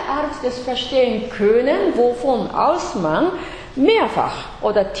eine Art des Verstehen können, wovon aus man mehrfach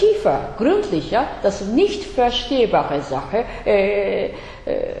oder tiefer, gründlicher das nicht verstehbare Sache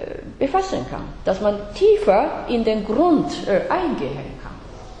befassen kann. Dass man tiefer in den Grund eingehen kann.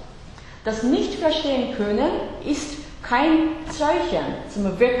 Das nicht verstehen können ist kein Zeichen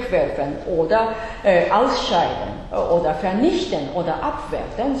zum Wegwerfen oder Ausscheiden oder Vernichten oder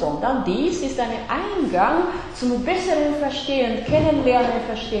Abwerten, sondern dies ist ein Eingang zum besseren Verstehen, Kennenlernen,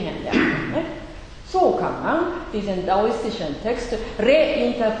 Verstehen lernen. Ne? So kann man diesen daoistischen Text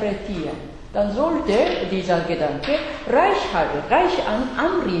reinterpretieren. Dann sollte dieser Gedanke reich an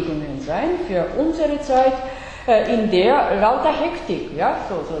Anregungen sein für unsere Zeit, in der lauter Hektik,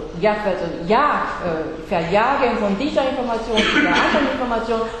 Verjagen von dieser Information zu der anderen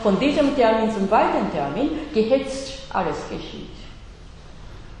Information, von diesem Termin zum weiteren Termin, gehetzt alles geschieht.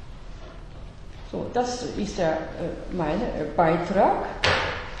 So, das ist mein Beitrag.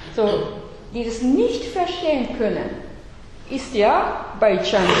 So, dieses Nicht-Verstehen können ist ja bei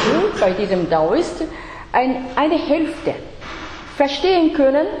Chanzu, bei diesem Daoist, eine Hälfte. Verstehen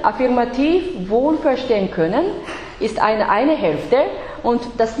können, affirmativ wohl verstehen können, ist eine Hälfte und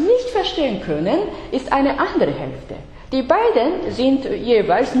das Nicht-Verstehen können ist eine andere Hälfte. Die beiden sind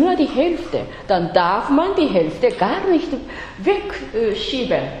jeweils nur die Hälfte. Dann darf man die Hälfte gar nicht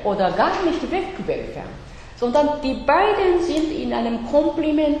wegschieben oder gar nicht wegwerfen, sondern die beiden sind in einem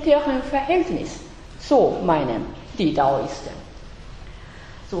komplementären Verhältnis. So meinen die Daoisten.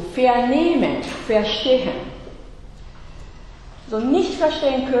 So vernehmen, verstehen. So nicht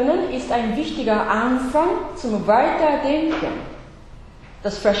verstehen können ist ein wichtiger Anfang zum Weiterdenken.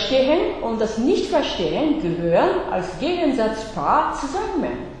 Das Verstehen und das Nicht-Verstehen gehören als Gegensatzpaar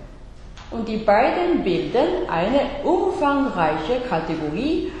zusammen. Und die beiden bilden eine umfangreiche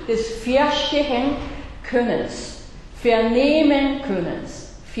Kategorie des Verstehen-Könnens, Vernehmen-Könnens,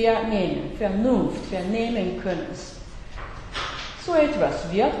 Vernunft, Vernehmen-Könnens. So etwas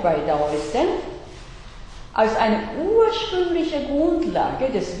wird bei Daoisten als eine ursprüngliche Grundlage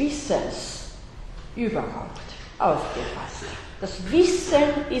des Wissens überhaupt aufgefasst. Das Wissen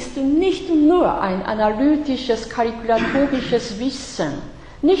ist nicht nur ein analytisches, kalkulatorisches Wissen,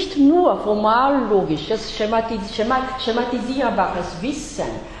 nicht nur formallogisches, schematisierbares Wissen,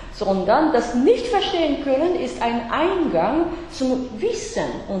 sondern das Nicht-Verstehen-Können ist ein Eingang zum Wissen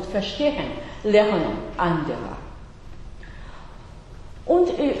und Verstehen, Lernen anderer. Und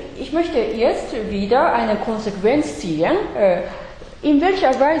ich möchte jetzt wieder eine Konsequenz ziehen, in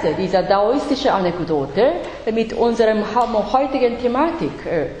welcher Weise diese daoistische Anekdote mit unserem heutigen Thematik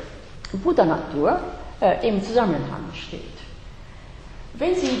Buddha-Natur im Zusammenhang steht.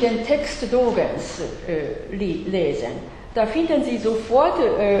 Wenn Sie den Text Dogens lesen, da finden Sie sofort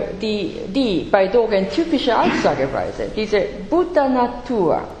die bei Dogen typische Aussageweise. Diese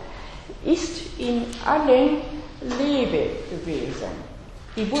Buddha-Natur ist in allen Lebewesen.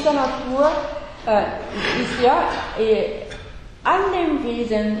 Die Buddha-Natur ist ja allem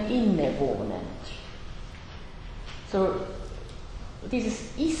Wesen innewohnend. So, dieses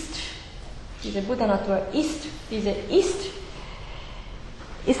Ist, diese Buddha-Natur ist, diese ist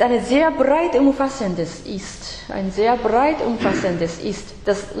ein sehr breit umfassendes Ist, ein sehr breit umfassendes Ist.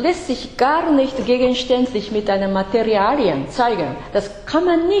 Das lässt sich gar nicht gegenständlich mit einem Materialien zeigen. Das kann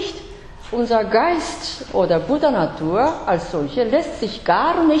man nicht. Unser Geist oder Buddha-Natur als solche lässt sich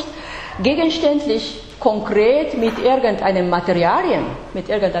gar nicht gegenständlich konkret mit irgendeinem Materialien, mit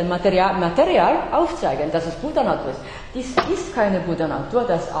irgendeinem Material aufzeigen, dass es Buddha-Natur ist. Dies ist keine Buddha-Natur,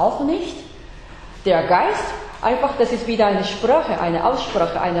 das auch nicht. Der Geist, einfach, das ist wieder eine Sprache, eine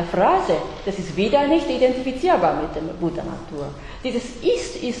Aussprache, eine Phrase, das ist wieder nicht identifizierbar mit der Buddha-Natur. Dieses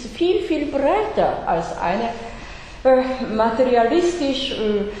ist viel, viel breiter als eine materialistisch,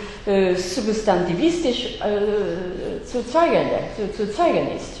 substantivistisch zu zeigen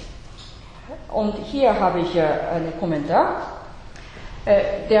ist. Und hier habe ich einen Kommentar.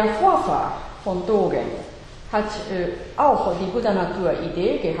 Der Vorfahr von Dogen hat auch die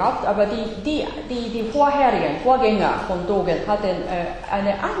Buddha-Natur-Idee gehabt, aber die vorherigen Vorgänger von Dogen hatten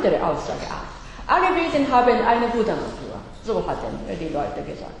eine andere Aussageart. Alle Wesen haben eine Buddha-Natur, so hatten die Leute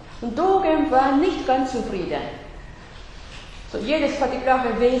gesagt. Und Dogen war nicht ganz zufrieden. So, jedes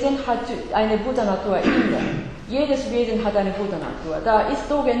partikulare Wesen hat eine Buddha-Natur inne. Jedes Wesen hat eine Buddha-Natur. Da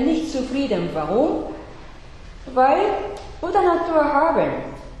ist Dogen nicht zufrieden. Warum? Weil Buddha-Natur haben.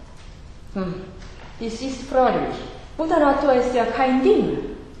 Das ist fraglich. Buddha-Natur ist ja kein Ding.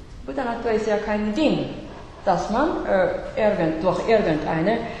 Buddha-Natur ist ja kein Ding, dass man durch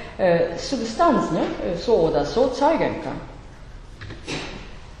irgendeine Substanz so oder so zeigen kann.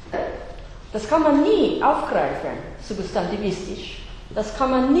 Das kann man nie aufgreifen, substantivistisch. Das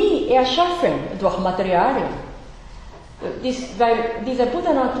kann man nie erschaffen durch Materialien. Weil diese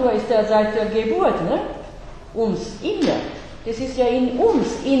Buddha-Natur ist ja seit der Geburt uns inne. Das ist ja in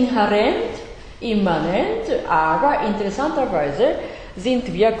uns inhärent, immanent, aber interessanterweise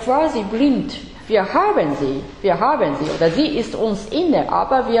sind wir quasi blind. Wir haben sie, oder sie ist uns inne,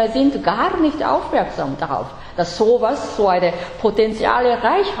 aber wir sind gar nicht aufmerksam darauf, dass so eine potenzielle,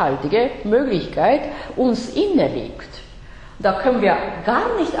 reichhaltige Möglichkeit uns inne liegt. Da können wir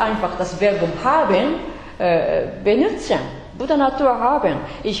gar nicht einfach das Verbum haben benutzen. Buddha-Natur haben.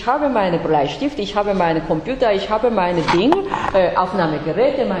 Ich habe meinen Bleistift, ich habe meinen Computer, ich habe meine Dinge,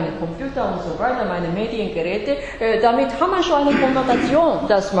 Aufnahmegeräte, meine Computer und so weiter, meine Mediengeräte. Damit haben wir schon eine Konnotation,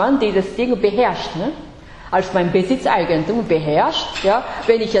 dass man dieses Ding beherrscht. Als mein Besitzeigentum beherrscht. Ja?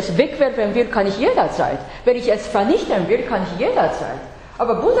 Wenn ich es wegwerfen will, kann ich jederzeit. Wenn ich es vernichten will, kann ich jederzeit.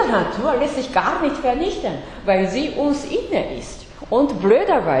 Aber Buddha-Natur lässt sich gar nicht vernichten, weil sie uns inne ist. Und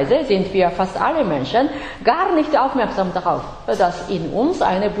blöderweise sind wir fast alle Menschen gar nicht aufmerksam darauf, dass in uns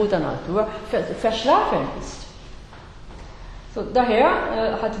eine Buddha-Natur verschlafen ist. So,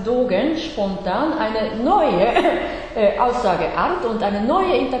 daher hat Dogen spontan eine neue Aussageart und eine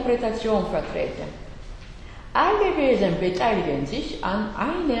neue Interpretation vertreten. Alle Wesen beteiligen sich an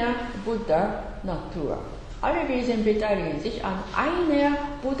einer Buddha-Natur. Alle Wesen beteiligen sich an einer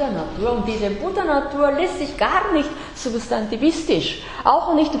Buddha-Natur und diese Buddha-Natur lässt sich gar nicht substantivistisch,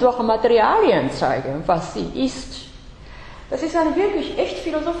 auch nicht durch Materialien zeigen, was sie ist. Das ist eine wirklich echt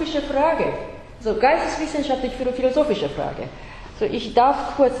philosophische Frage, so geisteswissenschaftlich-philosophische Frage. So, ich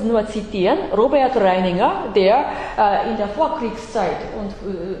darf kurz nur zitieren, Robert Reininger, der in der Vorkriegszeit und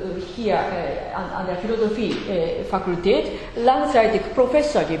hier an der Philosophiefakultät langzeitig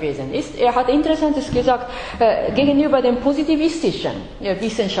Professor gewesen ist. Er hat Interessantes gesagt gegenüber dem positivistischen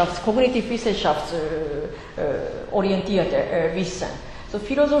kognitiv-wissenschaftsorientierte Wissen. So,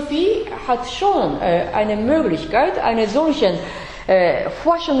 Philosophie hat schon eine Möglichkeit, einen solchen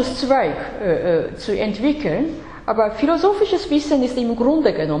Forschungszweig zu entwickeln. Aber philosophisches Wissen ist im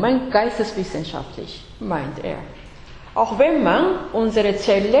Grunde genommen geisteswissenschaftlich, meint er. Auch wenn man unsere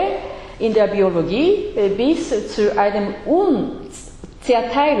Zelle in der Biologie bis zu einem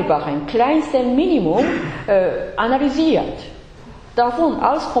unzerteilbaren kleinsten Minimum analysiert. Davon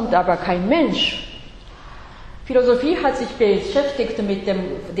aus kommt aber kein Mensch. Philosophie hat sich beschäftigt mit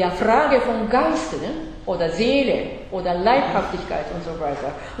der Frage von Geist oder Seele oder Leibhaftigkeit und so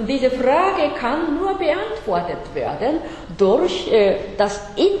weiter. Und diese Frage kann nur beantwortet werden durch das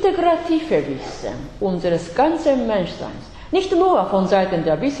integrative Wissen unseres ganzen Menschseins. Nicht nur von Seiten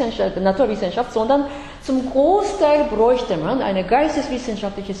der Naturwissenschaft, sondern zum Großteil bräuchte man ein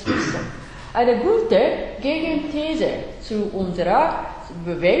geisteswissenschaftliches Wissen. Eine gute Gegenthese zu unserer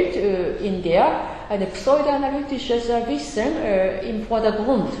Welt, in der ein pseudoanalytisches Wissen im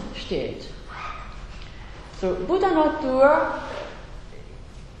Vordergrund steht. So, Buddha-Natur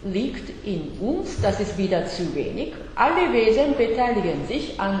liegt in uns, das ist wieder zu wenig. Alle Wesen beteiligen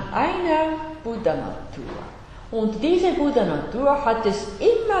sich an einer Buddha-Natur. Und diese Buddha-Natur hat es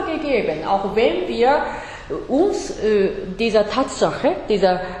immer gegeben, auch wenn wir uns dieser Tatsache,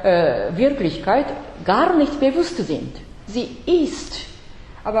 dieser Wirklichkeit gar nicht bewusst sind. Sie ist.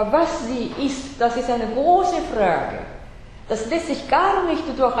 Aber was sie ist, das ist eine große Frage. Das lässt sich gar nicht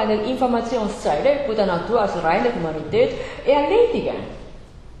durch eine Informationszeile, Buddha-Natur als reine Humanität, erledigen.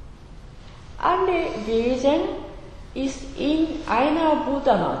 Alle Wesen ist in einer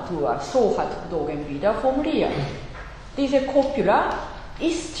Buddha-Natur, so hat Dogen wieder formuliert. Diese Copula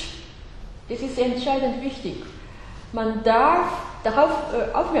ist, das ist entscheidend wichtig. Man darf darauf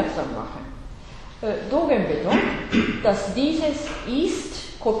aufmerksam machen. Dogen betont, dass dieses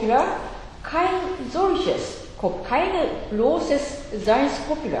ist, Copula, kein solches, keine bloßes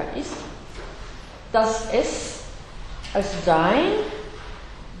Seins-Copula ist, dass es als Sein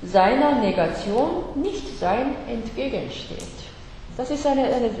seiner Negation Nicht-Sein entgegensteht. Das ist eine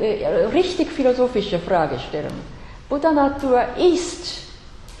richtig philosophische Fragestellung. Buddha-Natur ist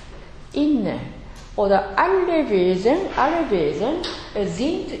inne oder alle Wesen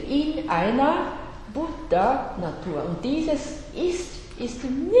sind in einer Buddha-Natur. Und dieses ist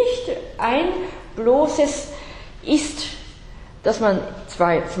nicht ein bloßes Ist, dass man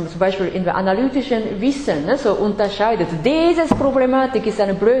zum Beispiel in der analytischen Wissen so unterscheidet. Diese Problematik ist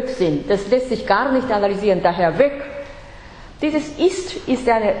ein Blödsinn, das lässt sich gar nicht analysieren, daher weg. Dieses ist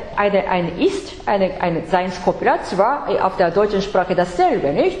eine Seinskopula, zwar auf der deutschen Sprache dasselbe,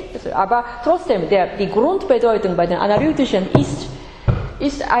 nicht? Aber trotzdem, die Grundbedeutung bei den analytischen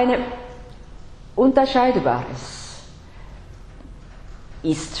ist eine unterscheidbares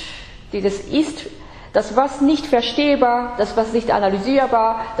Ist. Dieses Ist, das was nicht verstehbar, das was nicht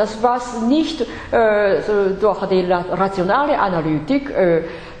analysierbar, das was nicht durch die rationale Analytik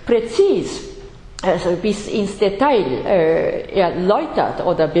präzis bis ins Detail erläutert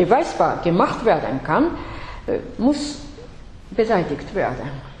oder beweisbar gemacht werden kann, muss beseitigt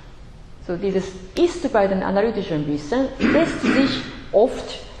werden. So dieses Ist bei den analytischen Wissen lässt sich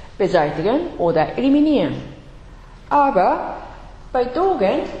oft beseitigen oder eliminieren. Aber bei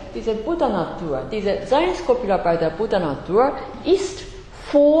Dogen, diese Buddha-Natur, diese Seinskopula bei der Buddha-Natur ist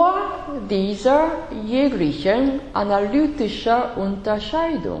vor dieser jeglichen analytischer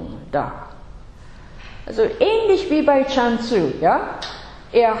Unterscheidung da. Also ähnlich wie bei Chan-Tzu, ja?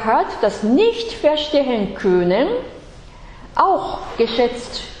 Er hat das Nicht-Verstehen-Können auch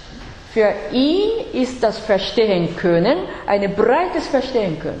geschätzt. Für ihn ist das Verstehen-Können ein breites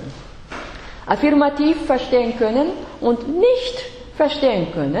Verstehen-Können. Affirmativ verstehen können und nicht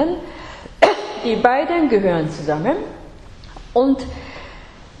verstehen können, die beiden gehören zusammen. Und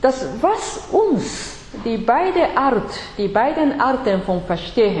das, was uns die beiden Arten von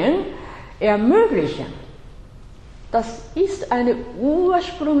Verstehen ermöglichen, das ist ein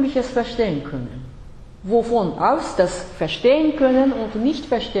ursprüngliches Verstehen können, wovon aus das Verstehen können und nicht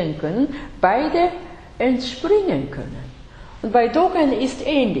verstehen können beide entspringen können. Und bei Dogen ist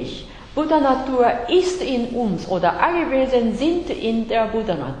ähnlich. Buddha-Natur ist in uns oder alle Wesen sind in der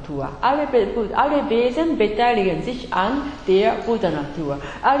Buddha-Natur. Alle Wesen beteiligen sich an der Buddha-Natur.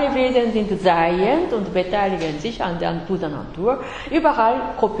 Alle Wesen sind seiend und beteiligen sich an der Buddha-Natur.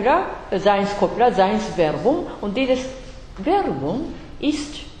 Überall Copula, Seinskopula, Seinsverbum. Und dieses Verbum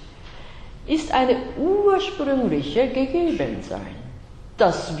ist eine ursprüngliche Gegebensein,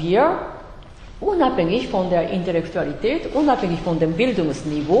 dass wir unabhängig von der Intellektualität, unabhängig von dem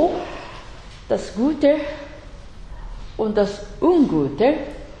Bildungsniveau, das Gute und das Ungute,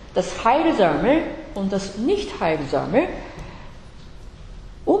 das Heilsame und das Nicht-Heilsame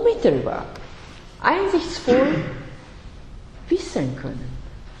unmittelbar, einsichtsvoll wissen können.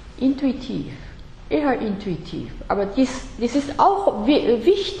 Intuitiv, eher intuitiv. Aber dies ist auch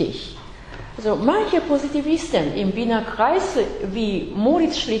wichtig. Also manche Positivisten im Wiener Kreis, wie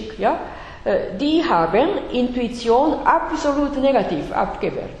Moritz Schlick, ja, die haben Intuition absolut negativ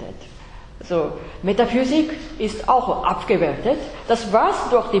abgewertet. Also Metaphysik ist auch abgewertet. Das, was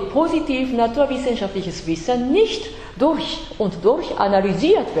durch die positiv naturwissenschaftliches Wissen nicht durch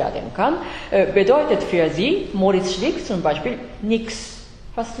analysiert werden kann, bedeutet für sie, Moritz Schlick zum Beispiel, nichts,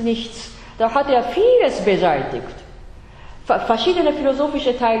 fast nichts. Da hat er vieles beseitigt. verschiedene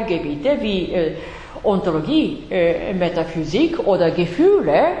philosophische Teilgebiete wie Ontologie, Metaphysik oder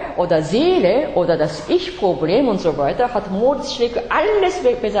Gefühle oder Seele oder das Ich-Problem und so weiter, hat Moritz Schlick alles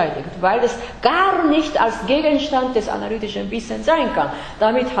beseitigt, weil es gar nicht als Gegenstand des analytischen Wissens sein kann.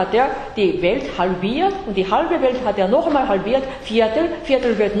 Damit hat er die Welt halbiert und die halbe Welt hat er noch einmal halbiert,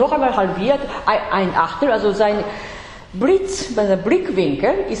 Viertel wird noch einmal halbiert, ein Achtel, also sein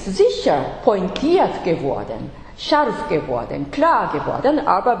Blickwinkel ist sicher pointiert geworden, scharf geworden, klar geworden,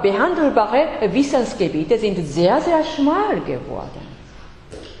 aber behandelbare Wissensgebiete sind sehr, sehr schmal geworden.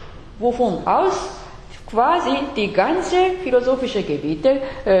 Wovon aus quasi die ganze philosophische Gebiete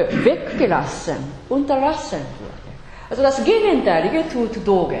weggelassen, unterlassen wurde. Also das Gegenteilige tut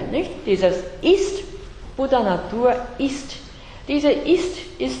Dogen, nicht? Dieses Ist, Buddha Natur ist. Diese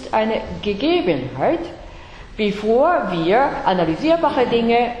ist eine Gegebenheit, bevor wir analysierbare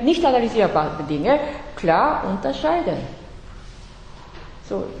Dinge, nicht analysierbare Dinge klar unterscheiden.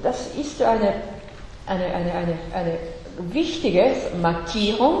 So, das ist eine wichtige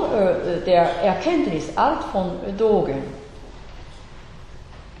Markierung der Erkenntnisart von Dogen.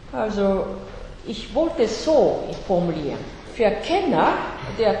 Also, ich wollte es so formulieren. Für Kenner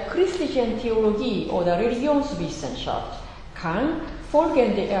der christlichen Theologie oder Religionswissenschaft kann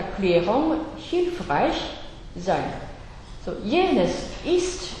folgende Erklärung hilfreich sein. So, jenes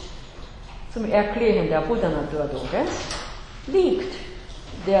ist zum Erklären der Buddha-Natur Dogens liegt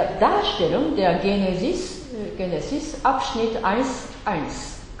der Darstellung der Genesis Abschnitt 1.1,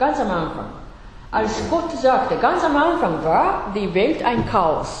 ganz am Anfang. Als Gott sagte, ganz am Anfang war die Welt ein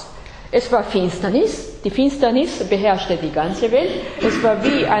Chaos. Es war Finsternis, die Finsternis beherrschte die ganze Welt. Es war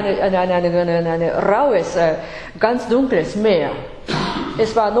wie ein raues, ganz dunkles Meer.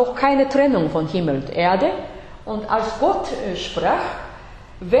 Es war noch keine Trennung von Himmel und Erde. Und als Gott sprach,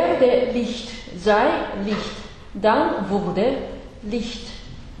 werde Licht, sei Licht, dann wurde Licht.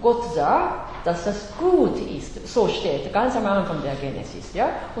 Gott sah, dass das gut ist. So steht ganz am Anfang der Genesis. Ja?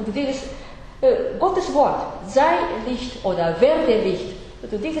 Und dieses Gottes Wort, sei Licht oder werde Licht,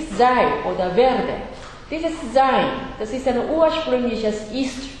 also dieses sei oder werde, dieses Sein, das ist ein ursprüngliches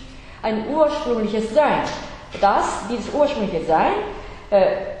Ist, ein ursprüngliches Sein. Dieses ursprüngliche Sein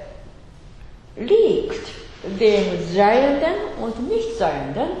liegt dem Seienden und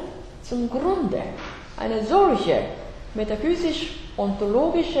Nichtseienden zum Grunde. Eine solche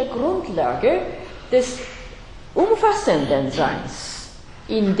metaphysisch-ontologische Grundlage des umfassenden Seins,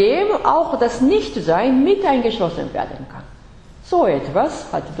 in dem auch das Nichtsein mit eingeschlossen werden kann. So etwas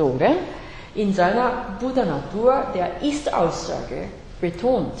hat Dogen in seiner Buddha-Natur der Ist-Aussage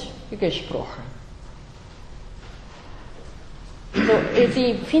betont gesprochen. So,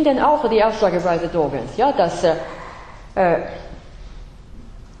 Sie finden auch die Aussageweise Dogens, ja, dass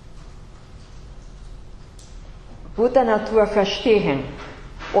Buddha-Natur verstehen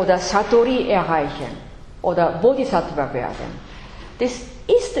oder Satori erreichen oder Bodhisattva werden. Das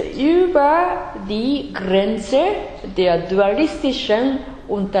ist über die Grenze der dualistischen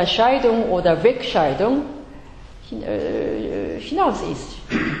Unterscheidung oder Wegscheidung hinaus ist.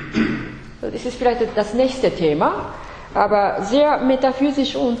 Das ist vielleicht das nächste Thema, aber sehr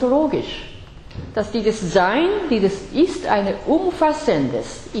metaphysisch und ontologisch, dass dieses Sein, dieses Ist ein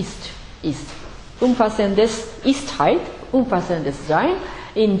umfassendes ist. Umfassendes Istheit, umfassendes Sein,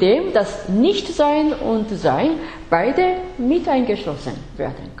 in dem das Nichtsein und Sein beide mit eingeschlossen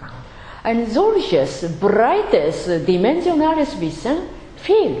werden kann. Ein solches breites, dimensionales Wissen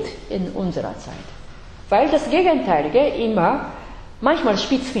fehlt in unserer Zeit, weil das Gegenteilige immer manchmal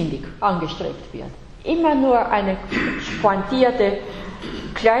spitzfindig angestrebt wird. Immer nur ein pointierte,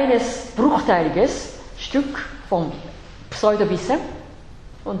 kleines, bruchteiliges Stück von Pseudowissen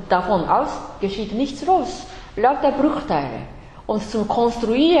und davon aus geschieht nichts los. Lauter Bruchteile. Und zum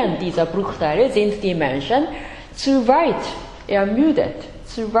Konstruieren dieser Bruchteile sind die Menschen zu weit ermüdet,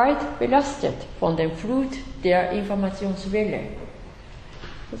 zu weit belastet von der Flut der Informationswelle.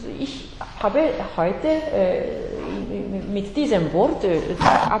 Also ich habe heute mit diesem Wort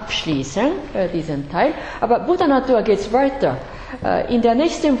abschließen, diesen Teil. Aber Buddha-Natur geht es weiter. In der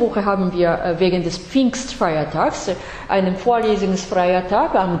nächsten Woche haben wir wegen des Pfingstfeiertags einen vorlesungsfreien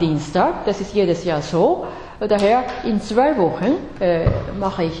Tag am Dienstag. Das ist jedes Jahr so. Daher in 2 Wochen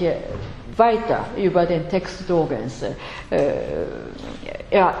mache ich weiter über den Text Dogens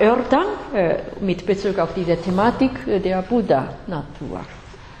erörtern mit Bezug auf diese Thematik der Buddha-Natur.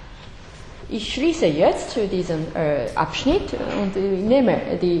 Ich schließe jetzt diesen Abschnitt und nehme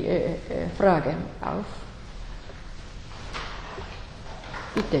die Fragen auf.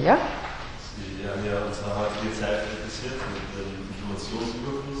 Bitte, ja? Sie haben ja unsere heutige Zeit kritisiert mit dem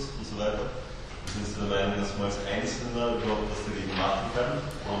Informationsüberfluss und so weiter. Sind Sie der Meinung, dass man als Einzelner überhaupt was dagegen machen kann?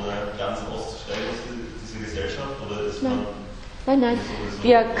 Oder ganz auszusteigen aus dieser Gesellschaft? Oder ist man... Nein.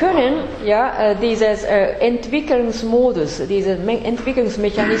 Wir können ja dieses Entwicklungsmodus, diesen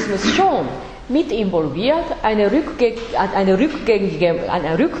Entwicklungsmechanismus schon mit involviert, eine rückgängig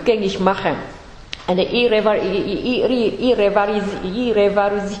machen, eine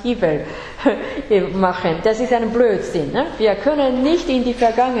irreversibel machen. Das ist ein Blödsinn. Ne? Wir können nicht in die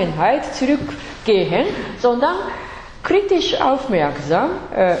Vergangenheit zurückgehen, sondern kritisch aufmerksam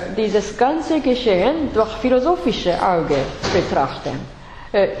dieses ganze Geschehen durch philosophische Auge betrachten.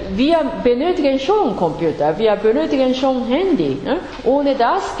 Wir benötigen schon Computer, wir benötigen schon Handy. Ne? Ohne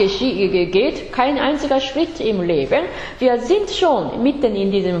das geht kein einziger Schritt im Leben. Wir sind schon mitten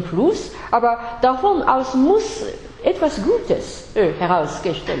in diesem Fluss, aber davon aus muss etwas Gutes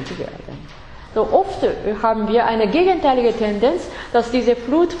herausgestellt werden. So oft haben wir eine gegenteilige Tendenz, dass diese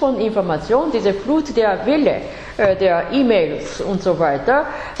Flut von Informationen, diese Flut der Welle, der E-Mails und so weiter,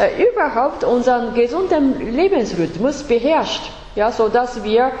 überhaupt unseren gesunden Lebensrhythmus beherrscht, ja, sodass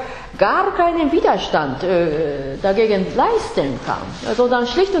wir gar keinen Widerstand dagegen leisten können, sondern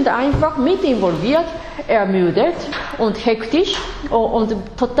schlicht und einfach mit involviert, ermüdet und hektisch und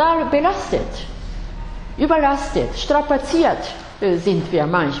total belastet, überlastet, strapaziert sind wir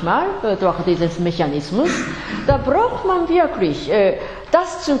manchmal durch diesen Mechanismus. Da braucht man wirklich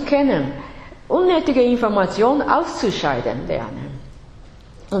das zu kennen, unnötige Informationen auszuscheiden lernen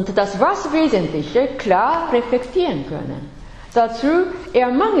und das was Wesentliche klar reflektieren können. Dazu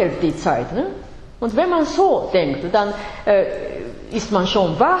ermangelt die Zeit. Ne? Und wenn man so denkt, dann ist man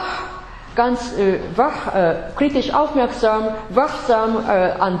schon wach, ganz wach, kritisch aufmerksam, wachsam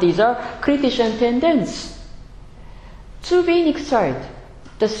an dieser kritischen Tendenz. Zu wenig Zeit,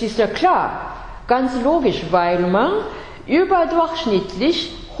 das ist ja klar, ganz logisch, weil man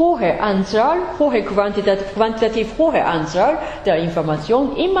überdurchschnittlich quantitativ hohe Anzahl der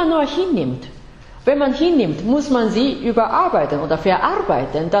Informationen immer nur hinnimmt. Wenn man hinnimmt, muss man sie überarbeiten oder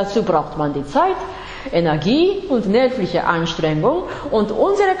verarbeiten. Dazu braucht man die Zeit, Energie und nervliche Anstrengung. Und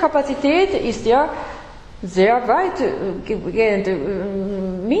unsere Kapazität ist ja sehr weitgehend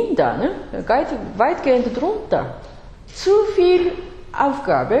minder, ne? Weitgehend drunter. Zu viel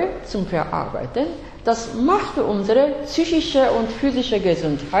Aufgabe zum Verarbeiten, das macht unsere psychische und physische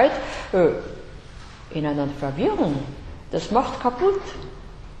Gesundheit in einer Verwirrung. Das macht kaputt.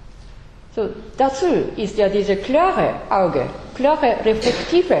 So, dazu ist ja diese klare Auge, klare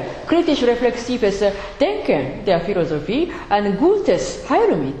reflektive, kritisch-reflexives Denken der Philosophie ein gutes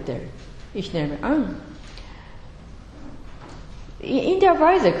Heilmittel. Ich nehme an. In der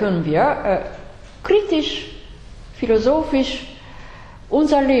Weise können wir kritisch, philosophisch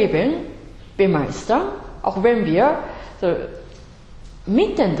unser Leben bemeistern, auch wenn wir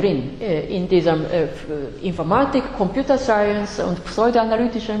mittendrin in diesem Informatik, Computer Science und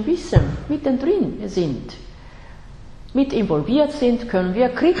pseudoanalytischen Wissen mittendrin sind, mit involviert sind, können wir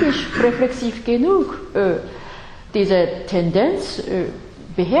kritisch reflexiv genug diese Tendenz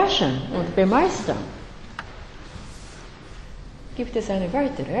beherrschen und bemeistern. Gibt es eine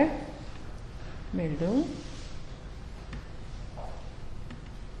weitere Meldung?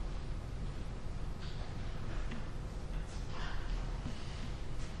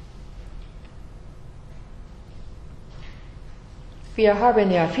 Wir haben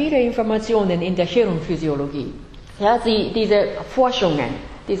ja viele Informationen in der Hirnphysiologie. Ja, diese Forschungen,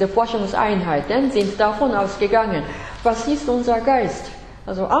 diese Forschungseinheiten sind davon ausgegangen, was ist unser Geist?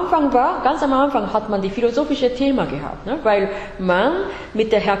 Also ganz am Anfang hat man die philosophische Thema gehabt, ne? Weil man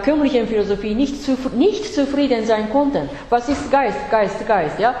mit der herkömmlichen Philosophie nicht zufrieden sein konnte. Was ist Geist? Geist,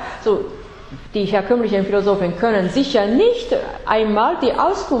 ja? So, die herkömmlichen Philosophen können sicher nicht einmal die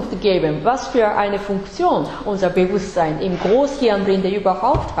Auskunft geben, was für eine Funktion unser Bewusstsein im Großhirnrinde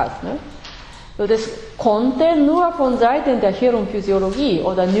überhaupt hat. Ne? So, das konnte nur von Seiten der Hirnphysiologie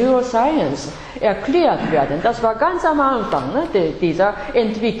oder Neuroscience erklärt werden. Das war ganz am Anfang, ne, dieser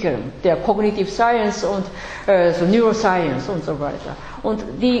Entwicklung der Cognitive Science und so Neuroscience und so weiter. Und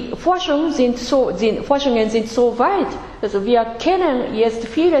die Forschungen sind so weit, also wir kennen jetzt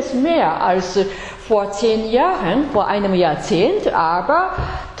vieles mehr als vor 10 Jahren, vor einem Jahrzehnt, aber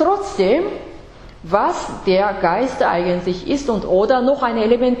trotzdem, was der Geist eigentlich ist und oder noch eine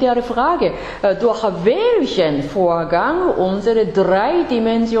elementäre Frage, durch welchen Vorgang unser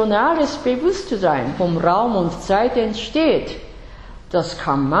dreidimensionales Bewusstsein vom Raum und Zeit entsteht. Das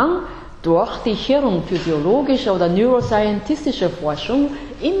kann man durch die hirnphysiologische oder neuroscientistische Forschung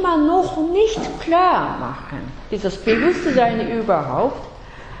immer noch nicht klar machen. Dieses Bewusstsein überhaupt,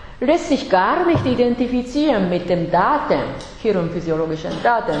 lässt sich gar nicht identifizieren mit den Daten, hirnphysiologischen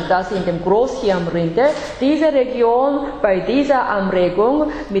Daten, dass in dem Großhirnrinde diese Region bei dieser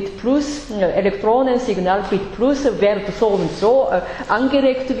Anregung mit Plus, Elektronensignal mit Pluswert so und so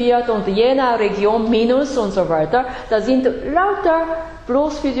angeregt wird und jener Region Minus und so weiter. Das sind lauter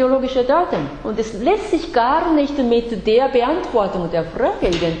bloß physiologische Daten. Und es lässt sich gar nicht mit der Beantwortung der Frage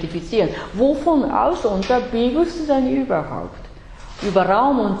identifizieren. Wovon aus unser Bewusstsein überhaupt über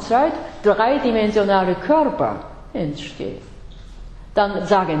Raum und Zeit dreidimensionale Körper entsteht. Dann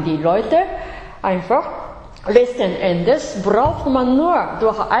sagen die Leute einfach, letzten Endes braucht man nur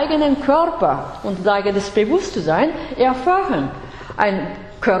durch eigenen Körper und eigenes Bewusstsein erfahren, einen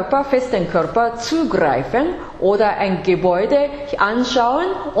Körper, festen Körper zugreifen oder ein Gebäude anschauen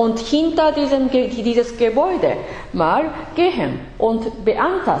und hinter dieses Gebäude mal gehen und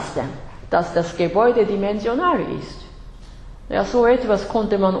beantasten, dass das Gebäude dimensional ist. Ja, so etwas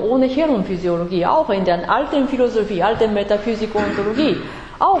konnte man ohne Hirnphysiologie auch in der alten Philosophie, alten Metaphysik und Ontologie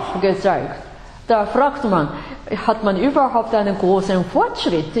auch gezeigt. Da fragt man, hat man überhaupt einen großen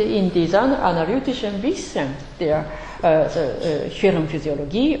Fortschritt in diesem analytischen Wissen der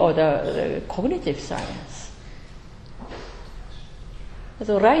Hirnphysiologie oder Cognitive Science?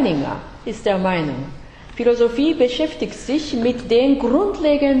 Also Reininger ist der Meinung, Philosophie beschäftigt sich mit den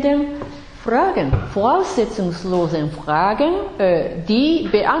grundlegenden Fragen, voraussetzungslosen Fragen, die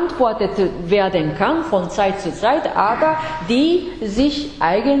beantwortet werden kann von Zeit zu Zeit, aber die sich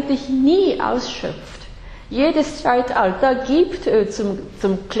eigentlich nie ausschöpft. Jedes Zeitalter gibt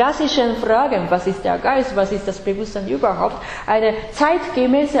zum klassischen Fragen, was ist der Geist, was ist das Bewusstsein überhaupt, eine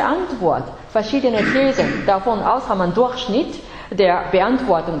zeitgemäße Antwort. Verschiedene Thesen. Davon aus haben wir einen Durchschnitt der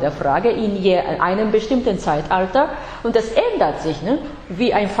Beantwortung der Frage in einem bestimmten Zeitalter. Und das ändert sich, ne?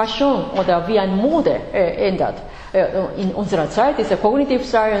 Wie ein Fashion oder wie ein Mode ändert. In unserer Zeit ist der Cognitive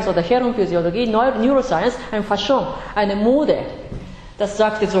Science oder Hirnphysiologie, Neuroscience ein Fashion, eine Mode. Das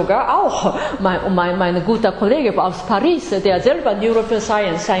sagte sogar auch mein guter Kollege aus Paris, der selber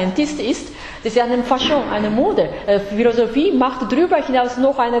Neuroscientist ist. Das ist eine Fashion, eine Mode. Philosophie macht darüber hinaus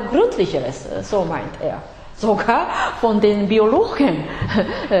noch eine gründlicheres, so meint er. Sogar von den Biologen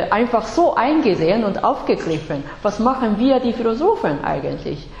einfach so eingesehen und aufgegriffen. Was machen wir, die Philosophen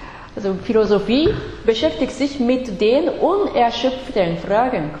eigentlich? Also Philosophie beschäftigt sich mit den unerschöpften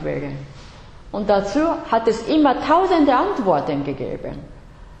Fragenquellen. Und dazu hat es immer tausende Antworten gegeben.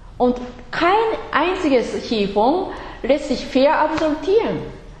 Und kein einziges hiervon lässt sich fair absolutieren.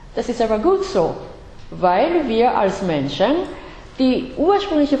 Das ist aber gut so, weil wir als Menschen die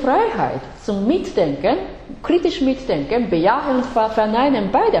ursprüngliche Freiheit zum Mitdenken, kritisch Mitdenken, Bejahen und Verneinen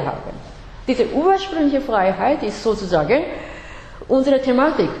beide haben. Diese ursprüngliche Freiheit ist sozusagen unsere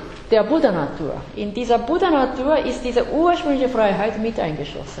Thematik der Buddha-Natur. In dieser Buddha-Natur ist diese ursprüngliche Freiheit mit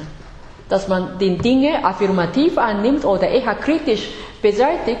eingeschlossen. Dass man die Dinge affirmativ annimmt oder eher kritisch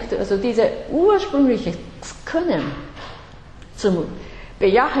beseitigt, also diese ursprüngliche Können zum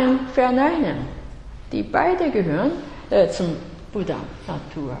Bejahen, Verneinen, die beide gehören zum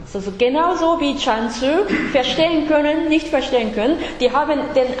Buddha-Natur. Also genauso wie Chanzu verstehen können, nicht verstehen können, die haben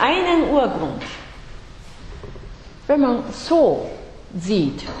den einen Urgrund. Wenn man so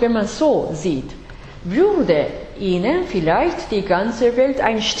sieht, würde ihnen vielleicht die ganze Welt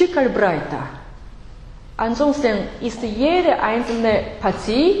ein Stückel breiter. Ansonsten ist jede einzelne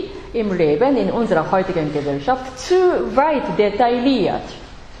Partie im Leben, in unserer heutigen Gesellschaft, zu weit detailliert.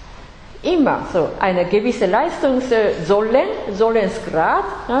 Immer so eine gewisse Sollensgrad,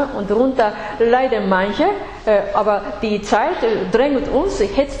 ja, und darunter leiden manche, aber die Zeit drängt uns,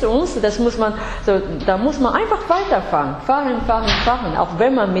 hetzt uns, da muss man einfach weiterfahren, fahren, auch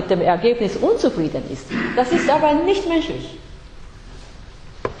wenn man mit dem Ergebnis unzufrieden ist. Das ist aber nicht menschlich.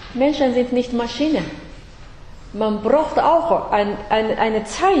 Menschen sind nicht Maschinen. Man braucht auch eine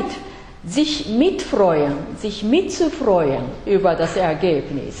Zeit, sich mitzufreuen über das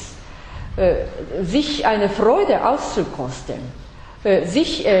Ergebnis. Sich eine Freude auszukosten,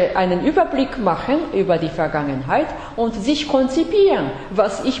 sich einen Überblick machen über die Vergangenheit und sich konzipieren,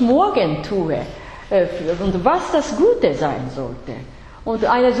 was ich morgen tue und was das Gute sein sollte. Und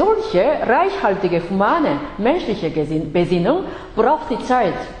eine solche reichhaltige, humane, menschliche Besinnung braucht die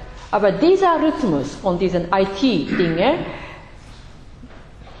Zeit. Aber dieser Rhythmus von diesen IT-Dingen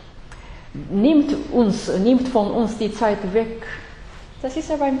nimmt von uns die Zeit weg. Das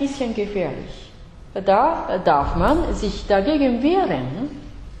ist aber ein bisschen gefährlich. Da darf man sich dagegen wehren,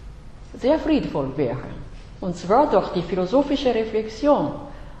 sehr friedvoll wehren. Und zwar durch die philosophische Reflexion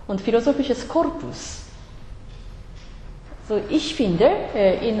und philosophisches Korpus. So, ich finde,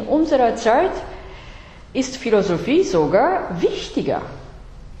 in unserer Zeit ist Philosophie sogar wichtiger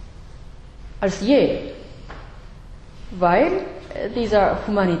als je. Weil dieser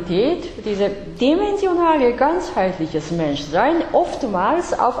Humanität, dieser dimensionale, ganzheitliches Menschsein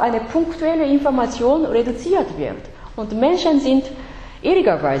oftmals auf eine punktuelle Information reduziert wird. Und Menschen sind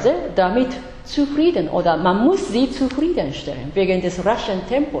irrigerweise damit zufrieden oder man muss sie zufriedenstellen wegen des raschen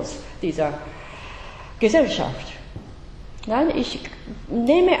Tempos dieser Gesellschaft. Nein, ich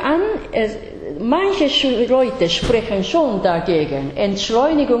nehme an, manche Leute sprechen schon dagegen.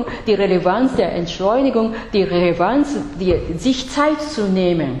 Entschleunigung, die Relevanz der Entschleunigung, die Relevanz, sich Zeit zu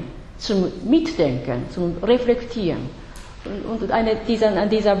nehmen, zum Mitdenken, zum Reflektieren. Und an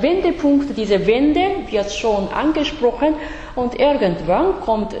dieser Wendepunkt, diese Wende wird schon angesprochen und irgendwann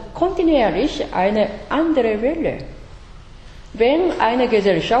kommt kontinuierlich eine andere Welle. Wenn eine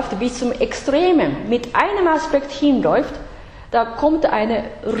Gesellschaft bis zum Extremen mit einem Aspekt hinläuft, da kommt eine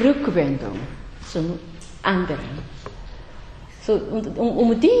Rückwendung zum anderen. So, und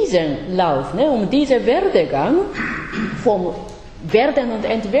um diesen Lauf, um diesen Werdegang vom Werden und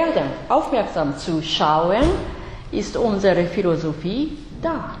Entwerden aufmerksam zu schauen, ist unsere Philosophie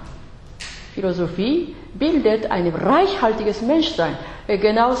da. Philosophie bildet ein reichhaltiges Menschsein.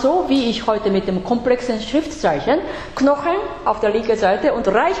 Genauso wie ich heute mit dem komplexen Schriftzeichen Knochen auf der linken Seite und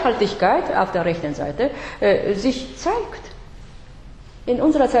Reichhaltigkeit auf der rechten Seite sich zeigt. In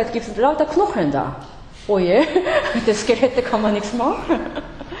unserer Zeit gibt es lauter Knochen da. Oh je, das Skelett kann man nichts machen.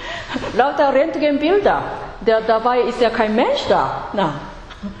 Lauter Röntgenbilder. Dabei ist ja kein Mensch da. Na.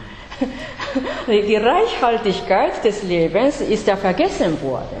 Die Reichhaltigkeit des Lebens ist ja vergessen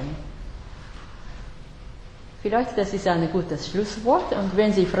worden. Vielleicht das ist ein gutes Schlusswort. Und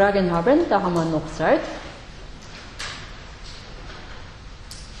wenn Sie Fragen haben, da haben wir noch Zeit.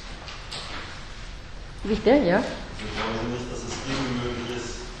 Bitte, ja? Glauben Sie nicht, dass es irgendwie möglich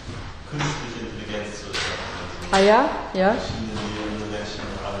ist, künstliche Intelligenz zu erschaffen? Ah ja, ja.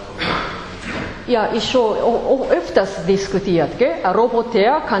 Ja, ist schon auch öfters diskutiert. Gell? Ein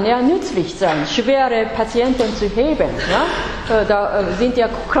Roboter kann ja nützlich sein, schwere Patienten zu heben. Ja? Da sind ja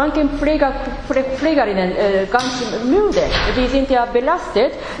Krankenpflegerinnen ganz müde, die sind ja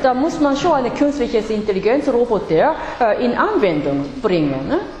belastet. Da muss man schon eine künstliche Intelligenz, Roboter, in Anwendung bringen.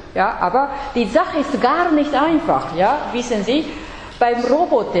 Ne? Ja, aber die Sache ist gar nicht einfach. Ja? Wissen Sie, beim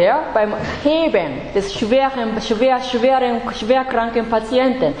Roboter, beim Heben des schwerkranken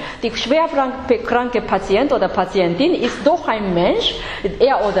Patienten, die schwerkranke Patient oder Patientin ist doch ein Mensch,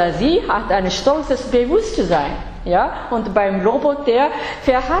 er oder sie hat ein stolzes Bewusstsein. Ja? Und beim Roboter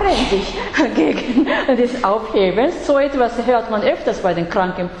verharren sich gegen das Aufhebens. So etwas hört man öfters bei den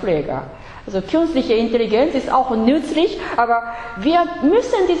Krankenpflegern. Also künstliche Intelligenz ist auch nützlich, aber wir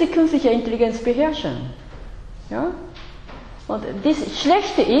müssen diese künstliche Intelligenz beherrschen. Ja? Und das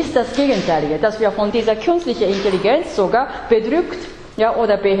Schlechte ist das Gegenteilige, dass wir von dieser künstlichen Intelligenz sogar bedrückt, ja,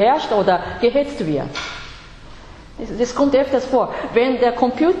 oder beherrscht oder gehetzt wird. Das kommt öfters vor. Wenn der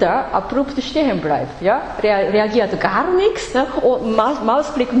Computer abrupt stehen bleibt, ja, reagiert gar nichts, ja, und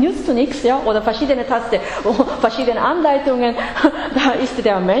Mausklick nützt nichts, ja, oder verschiedene Tasten, verschiedene Anleitungen, da ist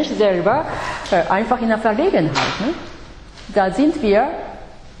der Mensch selber einfach in der Verlegenheit. Ne? Da sind wir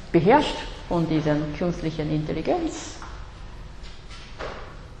beherrscht von dieser künstlichen Intelligenz.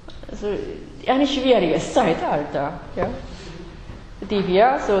 Also ein schwieriges Zeitalter, ja, die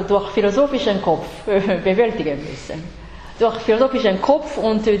wir so durch philosophischen Kopf bewältigen müssen. Durch philosophischen Kopf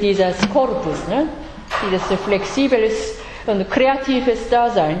und dieses Korpus, ne, dieses flexibles und kreatives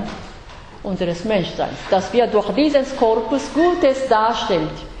Dasein unseres Menschseins, dass wir durch dieses Korpus Gutes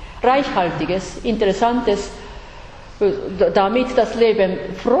darstellt, Reichhaltiges, Interessantes, damit das Leben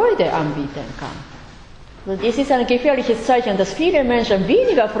Freude anbieten kann. Es ist ein gefährliches Zeichen, dass viele Menschen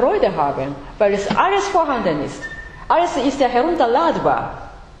weniger Freude haben, weil es alles vorhanden ist. Alles ist ja herunterladbar.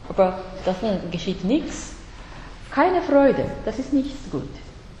 Aber davon geschieht nichts. Keine Freude, das ist nicht gut.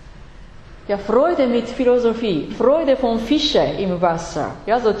 Ja, Freude mit Philosophie, Freude von Fischen im Wasser.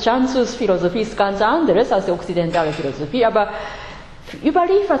 Ja, so Chanzus Philosophie ist ganz anderes als die okzidentale Philosophie, aber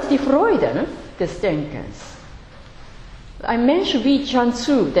überliefert die Freude, ne, des Denkens. Ein Mensch wie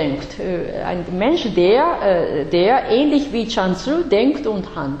Chanzu denkt, ein Mensch, der ähnlich wie Chanzu denkt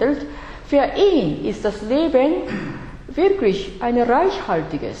und handelt, für ihn ist das Leben wirklich ein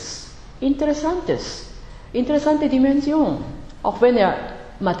reichhaltiges, interessante Dimension. Auch wenn er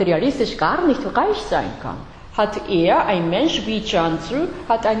materialistisch gar nicht reich sein kann, hat er, ein Mensch wie Chanzu,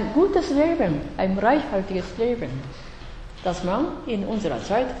 hat ein gutes Leben, ein reichhaltiges Leben, das man in unserer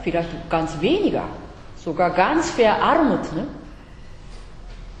Zeit vielleicht ganz weniger, sogar ganz verarmt, ne,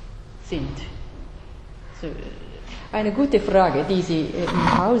 sind. So, eine gute Frage, die Sie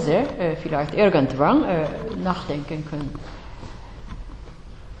im Hause vielleicht irgendwann nachdenken können.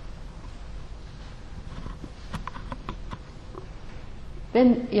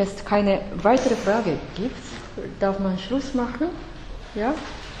 Wenn jetzt keine weitere Frage gibt, darf man Schluss machen. Ja?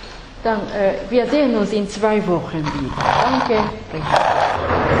 Dann, wir sehen uns in 2 Wochen wieder. Danke.